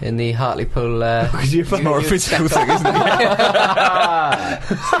Beardsley in the Hartlepool. Because you're More a physical thing, isn't it?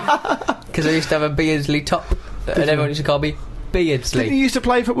 Because I used to have a Beardsley top, and everyone used to call me Beardsley. Didn't you used to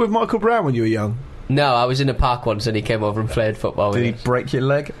play with Michael Brown when you were young? No, I was in a park once and he came over and played football with Did he us. break your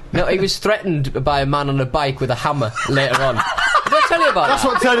leg? No, he was threatened by a man on a bike with a hammer later on. Did I tell you about That's that?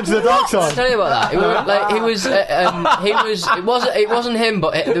 what turned into the dark Did I side. tell you about that? It wasn't him,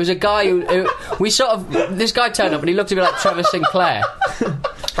 but there was a guy who this guy turned up and he looked a bit like Trevor Sinclair.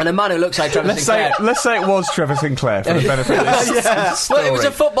 And a man who looks like Trevor Sinclair. Let's say it was Trevor Sinclair for the benefit of this story. Well, it was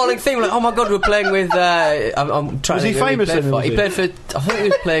a footballing thing. Like, oh my god, we're playing with. I'm trying. Was to he think who famous then, was He he? played for. I think he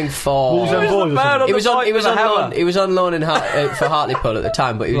was playing for. Wolves and Boys or something? He was on loan. He was on loan for Hartlepool at the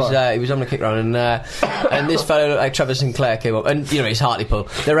time, but he was on the kick round, and this fellow looked like Trevor Sinclair came up, and you know he's Hartlepool.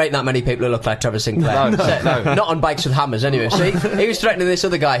 There ain't that many people who look like Trevor Sinclair. No, not on bikes with hammers. Anyway, so he was threatening this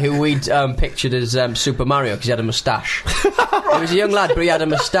other guy who we'd pictured as Super Mario because he had a moustache. He was a young lad, but he had a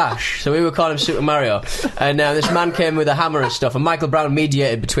moustache, so we were calling him Super Mario. And this man came with a hammer and stuff, and Michael Brown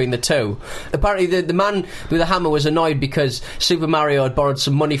mediated between the two. Apparently, the man with the hammer was annoyed because Super Mario had borrowed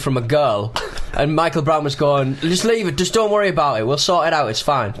some money from a girl, and Michael Brown was going, "Just leave it, just don't worry about it, we'll sort it out, it's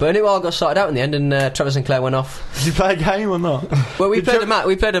fine." But it all got sorted out in the end, and Trevor Sinclair went off. Did you play a game or not? Well, we played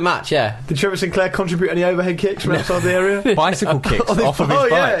a match, yeah. Did Trevor Sinclair contribute any overhead kicks from outside the area? Bicycle kicks off of his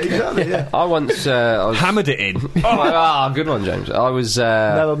bike. Yeah, exactly, yeah. I once... Hammered it in. Good one, James. I was...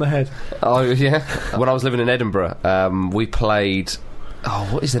 Nail on the head. Oh, yeah. When I was living in Edinburgh, we played... Oh,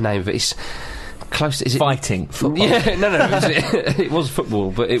 what is the name of it? It's close to... Is it Fighting. Football? Yeah, no. It was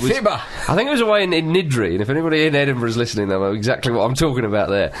football, but it was... Fibber. I think it was away in Nidri, and if anybody in Edinburgh is listening, they'll know exactly what I'm talking about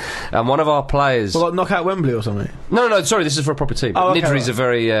there. And one of our players... Well, like knock out Wembley or something? No, sorry, this is for a proper team. Oh, okay, Nidri's right. a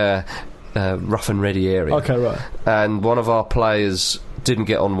very rough and ready area. Okay, right. And one of our players didn't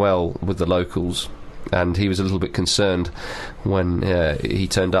get on well with the locals, and he was a little bit concerned when he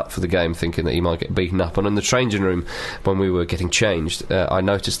turned up for the game thinking that he might get beaten up. And in the changing room, when we were getting changed, I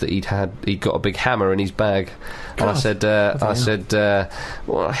noticed that he'd got a big hammer in his bag. And I said,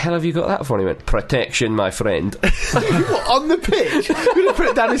 what the hell have you got that for? And he went, "Protection, my friend." What, on the pitch? You're going to put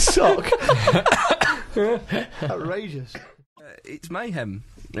it down his sock? Outrageous. It's mayhem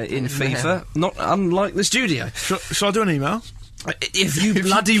in FIFA, not unlike the studio. Shall I do an email? If you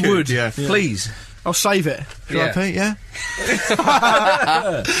bloody would, please. I'll save it. Shall I, Yeah. Pete? Yeah?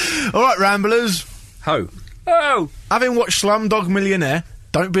 All right, Ramblers. Ho. Oh! Having watched Slumdog Millionaire,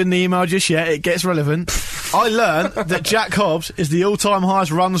 don't be in the email just yet, it gets relevant, I learned that Jack Hobbs is the all-time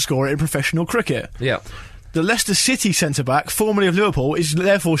highest run scorer in professional cricket. Yeah. The Leicester City centre-back, formerly of Liverpool, is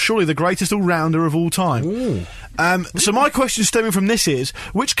therefore surely the greatest all-rounder of all time. So my question stemming from this is,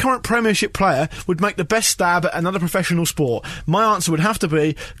 which current Premiership player would make the best stab at another professional sport? My answer would have to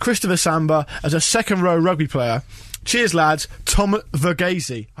be Christopher Samba as a second-row rugby player. Cheers, lads. Tom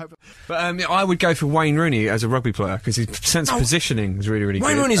Verghese. But I would go for Wayne Rooney as a rugby player because his sense of positioning is really, really good.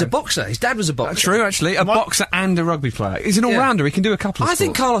 Wayne Rooney's a boxer. His dad was a boxer. True, actually. A boxer and a rugby player. He's an all-rounder. He can do a couple of I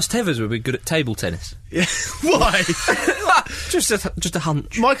think sports. Carlos Tevez would be good at table tennis. Yeah. Why? Just a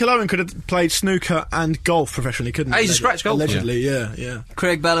hunch. Michael Owen could have played snooker and golf professionally, couldn't he? He's a scratch golfer. Allegedly, yeah.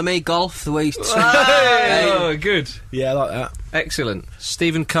 Craig Bellamy, golf, the way he's... Oh, good. Yeah, I like that. Excellent.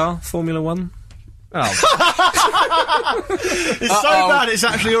 Stephen Carr, Formula 1. It's so bad it's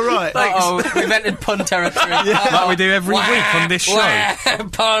actually alright. We've entered pun territory. Like we do every week on this show.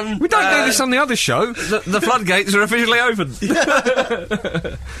 Pun. We don't do this on the other show. The floodgates are officially open.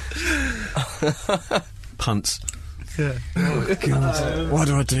 Punts. Yeah. Oh, God. Why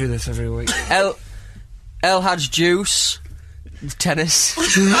do I do this every week? El Hadj Juice, tennis.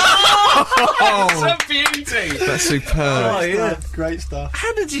 That's a beauty. That's superb. Oh, yeah. Great stuff.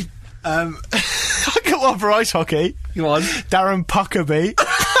 How did you... I got one for ice hockey. Go on. Darren Puckerby.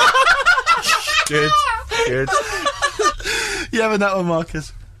 Good. You having that one,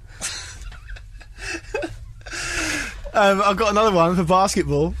 Marcus? I've got another one for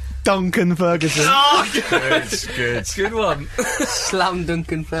basketball. Duncan Ferguson. Oh, good. Good one. Slam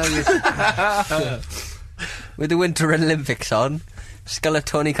Duncan Ferguson. with the Winter Olympics on.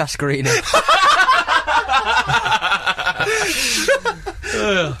 Skeletoni Cascarino.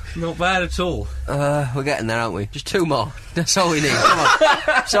 Not bad at all. We're getting there, aren't we? Just 2 more. That's all we need. Come on.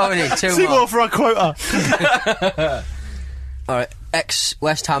 That's all we need. 2 2 more. more for our quota. Alright,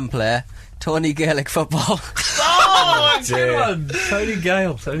 ex-West Ham player, Tony Gaelic football. Oh, good one! Tony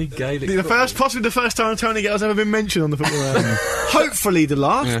Gale. Possibly the first time Tony Gale's ever been mentioned on the Football Ramble. Hopefully the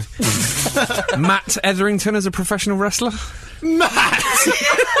last. Matt Etherington as a professional wrestler. Matt!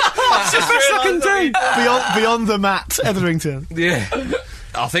 That's the best I can do. Beyond the Matt Etherington. Yeah.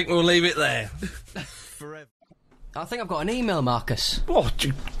 I think we'll leave it there. Forever. I think I've got an email, Marcus. Oh,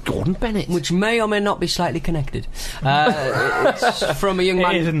 Gordon Bennett. Which may or may not be slightly connected. It's from a young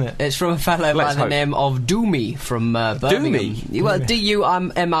man. It is, isn't it? It's from a fellow by the name of Doomy from Birmingham. Doomy? Well,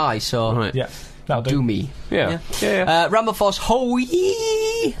 D-U-M-I, so... Right. Yeah. That'll do. Doomy. Yeah. Ramble Force Hoey.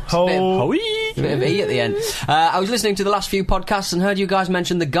 Bit of E at the end. I was listening to the last few podcasts and heard you guys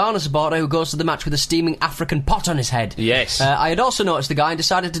mention the Ghana supporter who goes to the match with a steaming African pot on his head. Yes. I had also noticed the guy and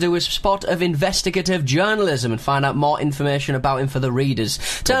decided to do a spot of investigative journalism and find out more information about him for the readers.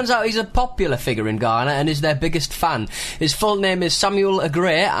 Turns out he's a popular figure in Ghana and is their biggest fan. His full name is Samuel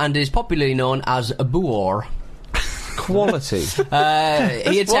Agray and is popularly known as Buor. Quality.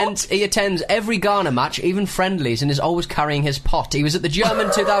 He attends every Ghana match, even friendlies, and is always carrying his pot. He was at the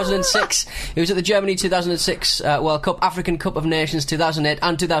German 2006. He was at the Germany 2006 World Cup, African Cup of Nations 2008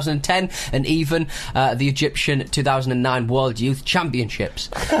 and 2010, and even the Egyptian 2009 World Youth Championships.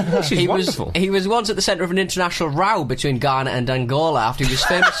 He was once at the centre of an international row between Ghana and Angola after he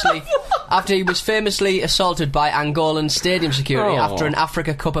was famously assaulted by Angolan stadium security after an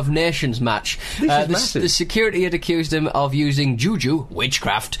Africa Cup of Nations match. The security had accused him of using juju,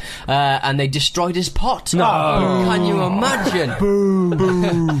 witchcraft, and they destroyed his pot. No. Can you imagine?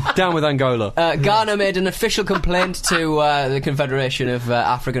 Boo. Down with Angola. Ghana made an official complaint to the Confederation of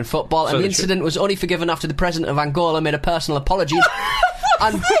African Football, and the incident was only forgiven after the president of Angola made a personal apology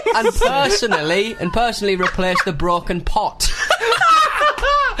and personally replaced the broken pot.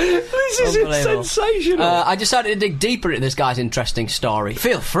 This is sensational. I decided to dig deeper into this guy's interesting story.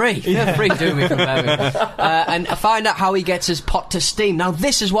 Feel free to do me from Birmingham. And find out how he gets his pot to steam. Now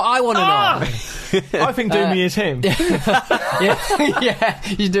this is what I want to know. I think Doomy is him. Yeah,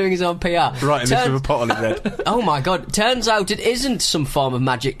 he's doing his own PR. Right in this with a pot on his head. Oh my god, turns out it isn't some form of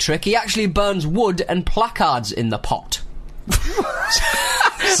magic trick. He actually burns wood and placards in the pot.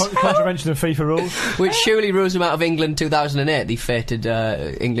 Contravention of FIFA rules. Which surely rules him out of England 2008, the fated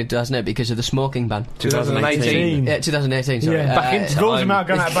England 2008, because of the smoking ban. 2018. 2018, sorry. Yeah. Back in time. Rules him out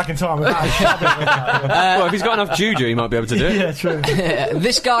going out back in time. Well, if he's got enough juju, he might be able to do it. Yeah, true.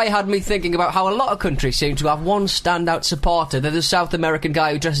 This guy had me thinking about how a lot of countries seem to have one standout supporter. There's the South American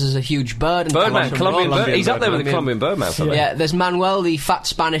guy who dresses as a huge bird. And Birdman, Colombian bird. He's up there with the Colombian Birdman. Yeah, there's Manuel, the fat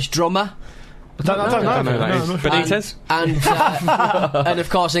Spanish drummer. I don't know. Benitez? And of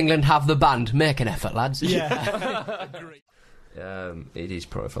course England have the band. Make an effort, lads. Yeah. It is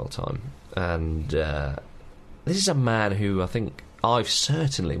profile time, and this is a man who I think I've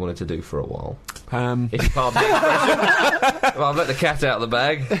certainly wanted to do for a while. If you pardon me. Well, I've let the cat out of the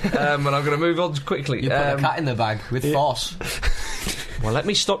bag, and I'm going to move on quickly. You put a cat in the bag with force. Well, let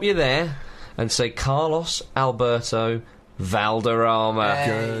me stop you there and say Carlos Alberto Valderrama.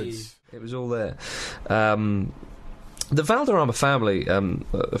 Hey. Good. It was all there. The Valderrama family, a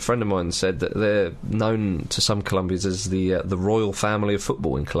friend of mine said that they're known to some Colombians as the royal family of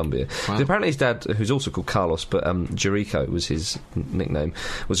football in Colombia. Wow. Apparently his dad, who's also called Carlos, but Jericho was his nickname,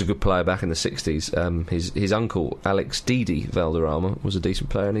 was a good player back in the 60s. His uncle, Alex Didi Valderrama, was a decent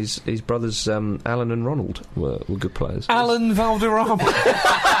player, and his brothers, Alan and Ronald, were good players. Alan Valderrama.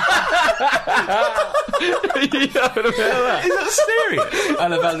 Is that serious?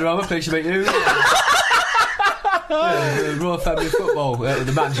 Alan Valderrama, pleasure to meet you. The Royal Family of Football.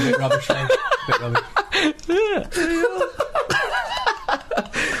 The man's a bit rubbish.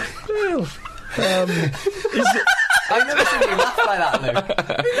 I've never seen you laugh like that, Luke. Look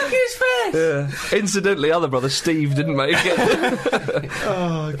at his face. Yeah. Incidentally, other brother Steve didn't make it.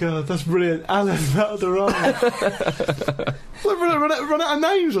 Oh god, that's brilliant. Alan Valderrama. Run out of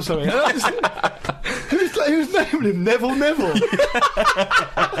names or something. Who's naming him? Neville.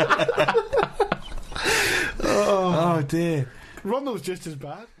 Oh dear. Ronald's just as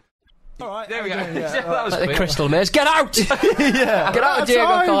bad. All right, there we go. Yeah. That was Like the quick. Crystal Maze. Get out! Yeah. Get out of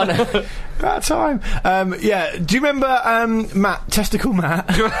Diego Corner. About time. Yeah. Do you remember Matt, Testicle Matt?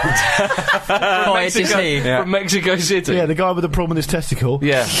 Oh, it is he. From Mexico City. Yeah, the guy with the problem with his testicle.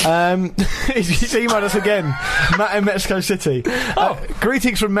 Yeah. He's emailed us again. Matt in Mexico City.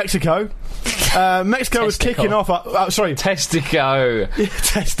 Greetings from Mexico. Mexico was kicking off. Sorry, Testico.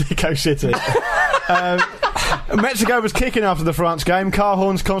 Testico City. Mexico was kicking after the France game. Car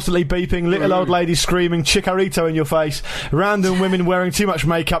horns constantly beeping, little old ladies screaming, Chicarito in your face, random women wearing too much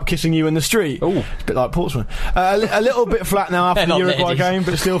makeup kissing you in the street. Ooh. It's a bit like Portsmouth. A little bit flat now after the Uruguay game,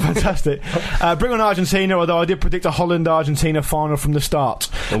 but still fantastic. Bring on Argentina, although I did predict a Holland-Argentina final from the start.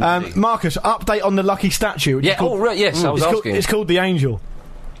 Marcus, update on the lucky statue. Yeah, yes, I was asking. It's called the Angel.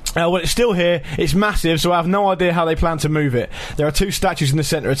 Well, it's still here. It's massive, so I have no idea how they plan to move it. There are 2 statues in the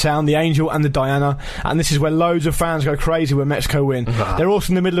centre of town, the Angel and the Diana, and this is where loads of fans go crazy when Mexico win. They're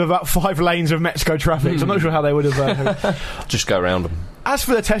also in the middle of about 5 lanes of Mexico traffic, so I'm not sure how they would have... Just go around them. As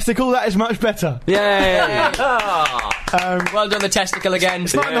for the testicle, that is much better. Yay! Well done, the testicle again.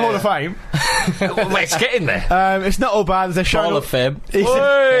 It's not in the Hall of Fame. Well, it's getting there. It's not all bad. They're showing Hall of Fame. He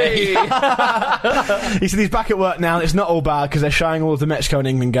said he's back at work now, and it's not all bad because they're showing all of the Mexico and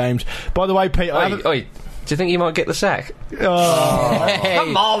England games. By the way, Pete, do you think you might get the sack?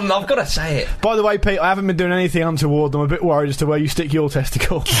 Come on, I've got to say it. By the way, Pete, I haven't been doing anything untoward. I'm a bit worried as to where you stick your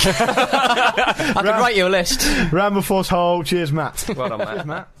testicle. I could write you a list. Ramble Force Hole. Cheers, Matt. Well done, Matt. Cheers,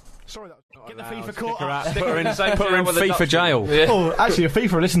 Matt. Sorry, get the FIFA court. Put her in FIFA jail. Yeah. Oh, actually, if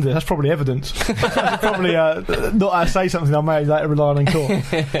FIFA listen to this, that's probably evidence. That's probably not say something I may later rely on in court.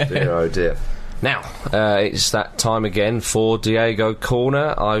 Dear, oh dear. Now, it's that time again for Diego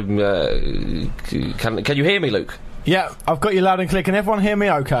Corner. Can you hear me, Luke? Yeah, I've got you loud and clear. Can everyone hear me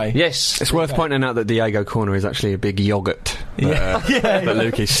okay? Yes. It's worth pointing out that Diego Corner is actually a big yoghurt that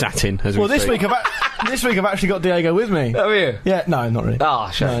Luke is sat in. As this week I've actually got Diego with me. Oh, yeah? Yeah, no, not really.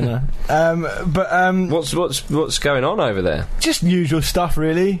 Ah, sure. No. What's going on over there? Just usual stuff,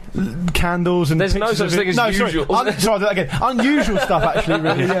 really. Candles and there's no such thing as usual. Sorry, that again. Unusual stuff, actually,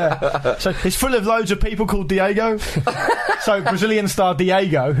 really. Yeah. So it's full of loads of people called Diego. So Brazilian star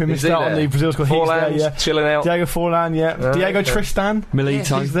Diego, who missed out on the Brazil squad. Forlan's there, chilling out. Diego Forlan, yeah. Diego okay. Tristan.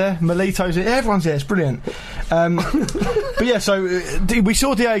 Milito. He's there. Milito's there. Everyone's there. It's brilliant. But yeah, so we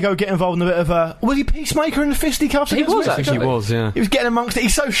saw Diego get involved in a bit of a... Was he peacemaker in the fisticuffs? He was, I think he was, yeah. He was getting amongst it.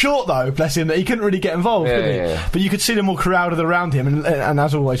 He's so short, though, bless him, that he couldn't really get involved, could he? Yeah. But you could see them all crowded around him, and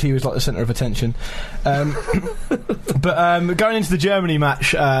as always, he was like the centre of attention. But going into the Germany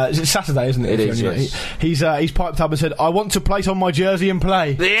match, it's Saturday, isn't it? It is, yes. He's piped up and said, I want to place on my jersey and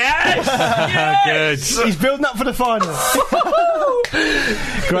play. Yes! Yes! He's building up for the final.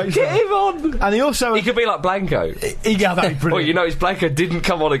 Great Get him on! And he also... He could be like Blanco. That'd be brilliant. Well, you notice Blanco didn't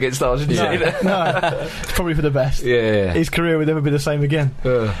come on against Argentina. No. It's probably for the best. Yeah. His career would never be the same again.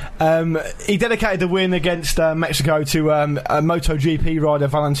 He dedicated the win against Mexico to a MotoGP rider,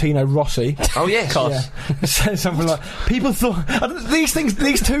 Valentino Rossi. Oh, yes. Yeah. Said something like, people thought...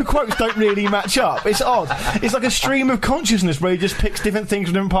 These two quotes don't really match up. It's odd. It's like a stream of consciousness where he just picks different things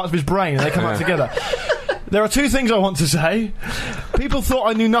from different parts of his brain and they come out together. There are two things I want to say. People thought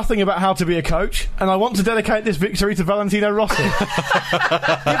I knew nothing about how to be a coach, and I want to dedicate this victory to Valentino Rossi.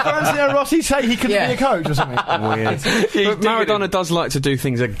 Did Valentino Rossi say he couldn't be a coach or something? Weird. But Maradona does like to do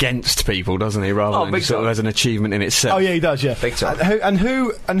things against people, doesn't he, rather than sort of as an achievement in itself. Oh yeah, he does, yeah. Big time. And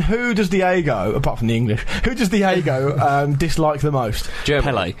who does Diego, apart from the English, who does Diego dislike the most?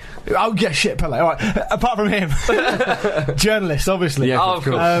 Pele. Oh yeah, shit, Pele. All right, apart from him. Journalist, obviously. Yeah, of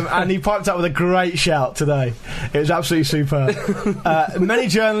course. And he piped up with a great shout today. It was absolutely superb. Many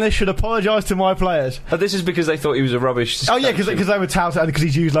journalists should apologise to my players. This is because they thought he was a rubbish... Oh yeah, because they were touted because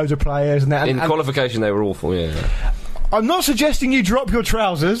he's used loads of players. And in qualification they were awful, yeah. I'm not suggesting you drop your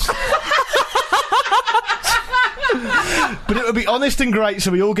trousers. But it would be honest and great so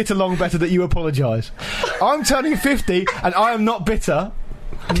we all get along better that you apologise. I'm turning 50 and I am not bitter.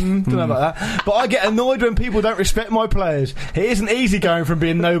 Don't know about that. But I get annoyed when people don't respect my players. It isn't easy going from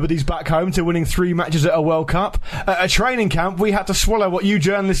being nobodies back home to winning 3 matches at a World Cup. At a training camp, we had to swallow what you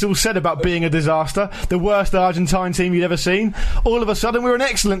journalists all said about being a disaster, the worst Argentine team you'd ever seen. All of a sudden, we're an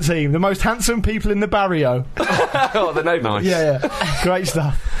excellent team, the most handsome people in the barrio. Oh, they're no nice. Yeah. Great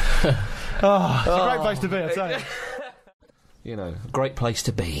stuff. It's a great place to be, I tell you. You know, a great place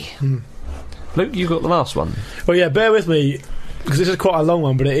to be. Luke, you got the last one. Well, yeah, bear with me, because this is quite a long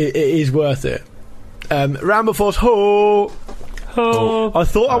one, but it is worth it. Ramble Force, I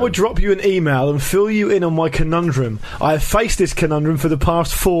thought I would drop you an email and fill you in on my conundrum. I have faced this conundrum for the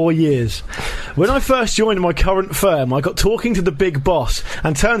past 4 years. When I first joined my current firm, I got talking to the big boss,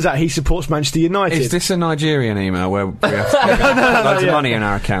 and turns out he supports Manchester United. Is this a Nigerian email where we have to get loads of money in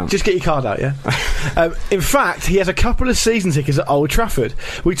our account? Just get your card out, yeah? In fact, he has a couple of season tickets at Old Trafford.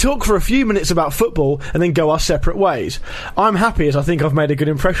 We talk for a few minutes about football and then go our separate ways. I'm happy as I think I've made a good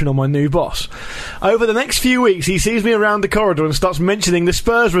impression on my new boss. Over the next few weeks, he sees me around the corridor and starts mentioning the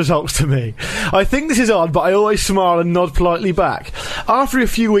Spurs results to me. I think this is odd, but I always smile and nod politely back. After a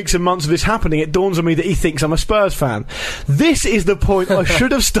few weeks and months of this happening, it dawns on me that he thinks I'm a Spurs fan. This is the point I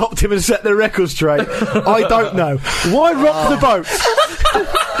should have stopped him and set the record straight. I don't know. Why rock the boat?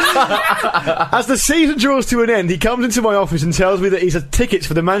 As the season draws to an end, he comes into my office and tells me that he's had tickets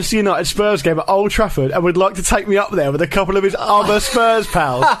for the Manchester United Spurs game at Old Trafford and would like to take me up there with a couple of his other Spurs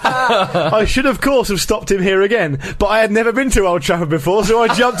pals. I should, of course, have stopped him here again, but I had never been to Old Trafford before, so I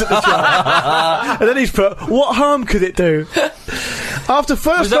jumped at the chance. And then he's put, what harm could it do? After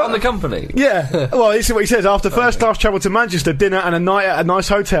first... Was that on the company? Yeah. Well, this is what he says. After first class travel to Manchester, dinner and a night at a nice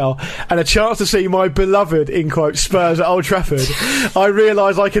hotel, and a chance to see my beloved, in quotes, Spurs at Old Trafford, I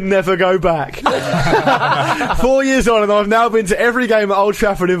realise I can never go back. 4 years on, and I've now been to every game at Old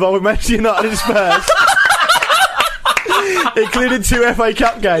Trafford involving Manchester United and Spurs. Including 2 FA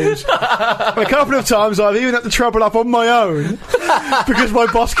Cup games. A couple of times I've even had to travel up on my own because my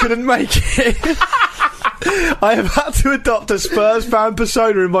boss couldn't make it. I have had to adopt a Spurs fan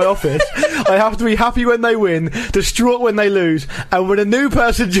persona in my office. I have to be happy when they win, distraught when they lose, and when a new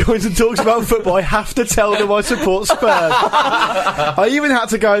person joins and talks about football, I have to tell them I support Spurs. I even had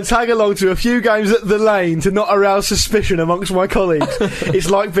to go and tag along to a few games at the Lane to not arouse suspicion amongst my colleagues. It's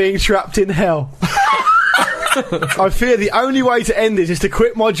like being trapped in hell. I fear the only way to end this is to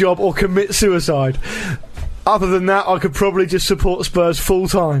quit my job or commit suicide. Other than that, I could probably just support Spurs full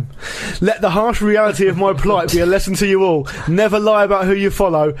time. Let the harsh reality of my plight be a lesson to you all. Never lie about who you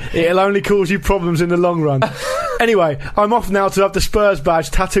follow. It'll only cause you problems in the long run. Anyway, I'm off now to have the Spurs badge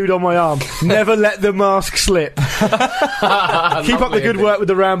tattooed on my arm. Never let the mask slip. Keep up the good work with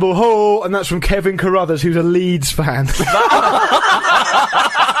the Ramble. Ho! And that's from Kevin Carruthers, who's a Leeds fan.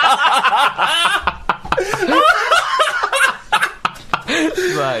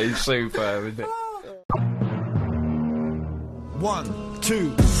 That is superb, isn't it? 1,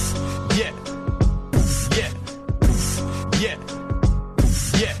 2, yeah, yeah, yeah,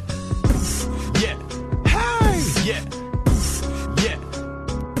 yeah, yeah, hey, yeah, yeah,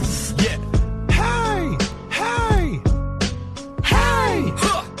 yeah, hey, hey, hey,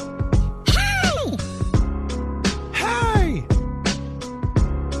 huh. Hey,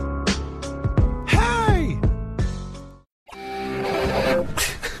 hey,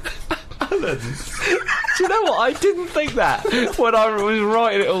 Do you know what? I didn't think that when I was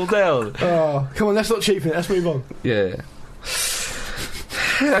writing it all down. Oh, come on, let's not cheapen it. Let's move on. Yeah.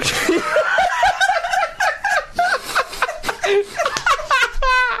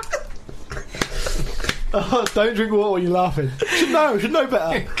 Oh, don't drink water when you're laughing. Should know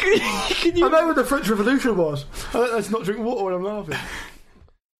better. I know when the French Revolution was. Let's not drink water when I'm laughing.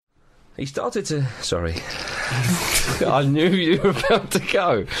 He started to... Sorry. I knew you were about to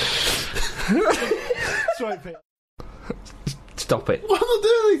go. Sorry, Pete. Stop it. Well, I'm not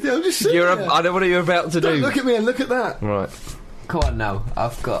doing anything. I'm just sitting there. I know what you're about to do. Look at me and look at that. Right. Come on now.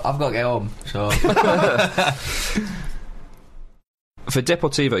 I've got to get home. So. For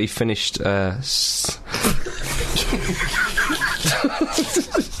Deportivo, he finished.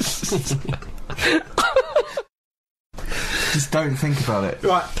 Just don't think about it.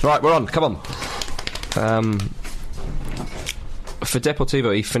 Right, we're on. Come on. For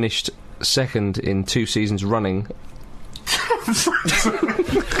Deportivo, he finished second in 2 seasons running.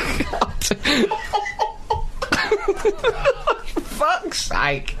 Fuck's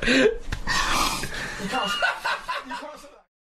sake!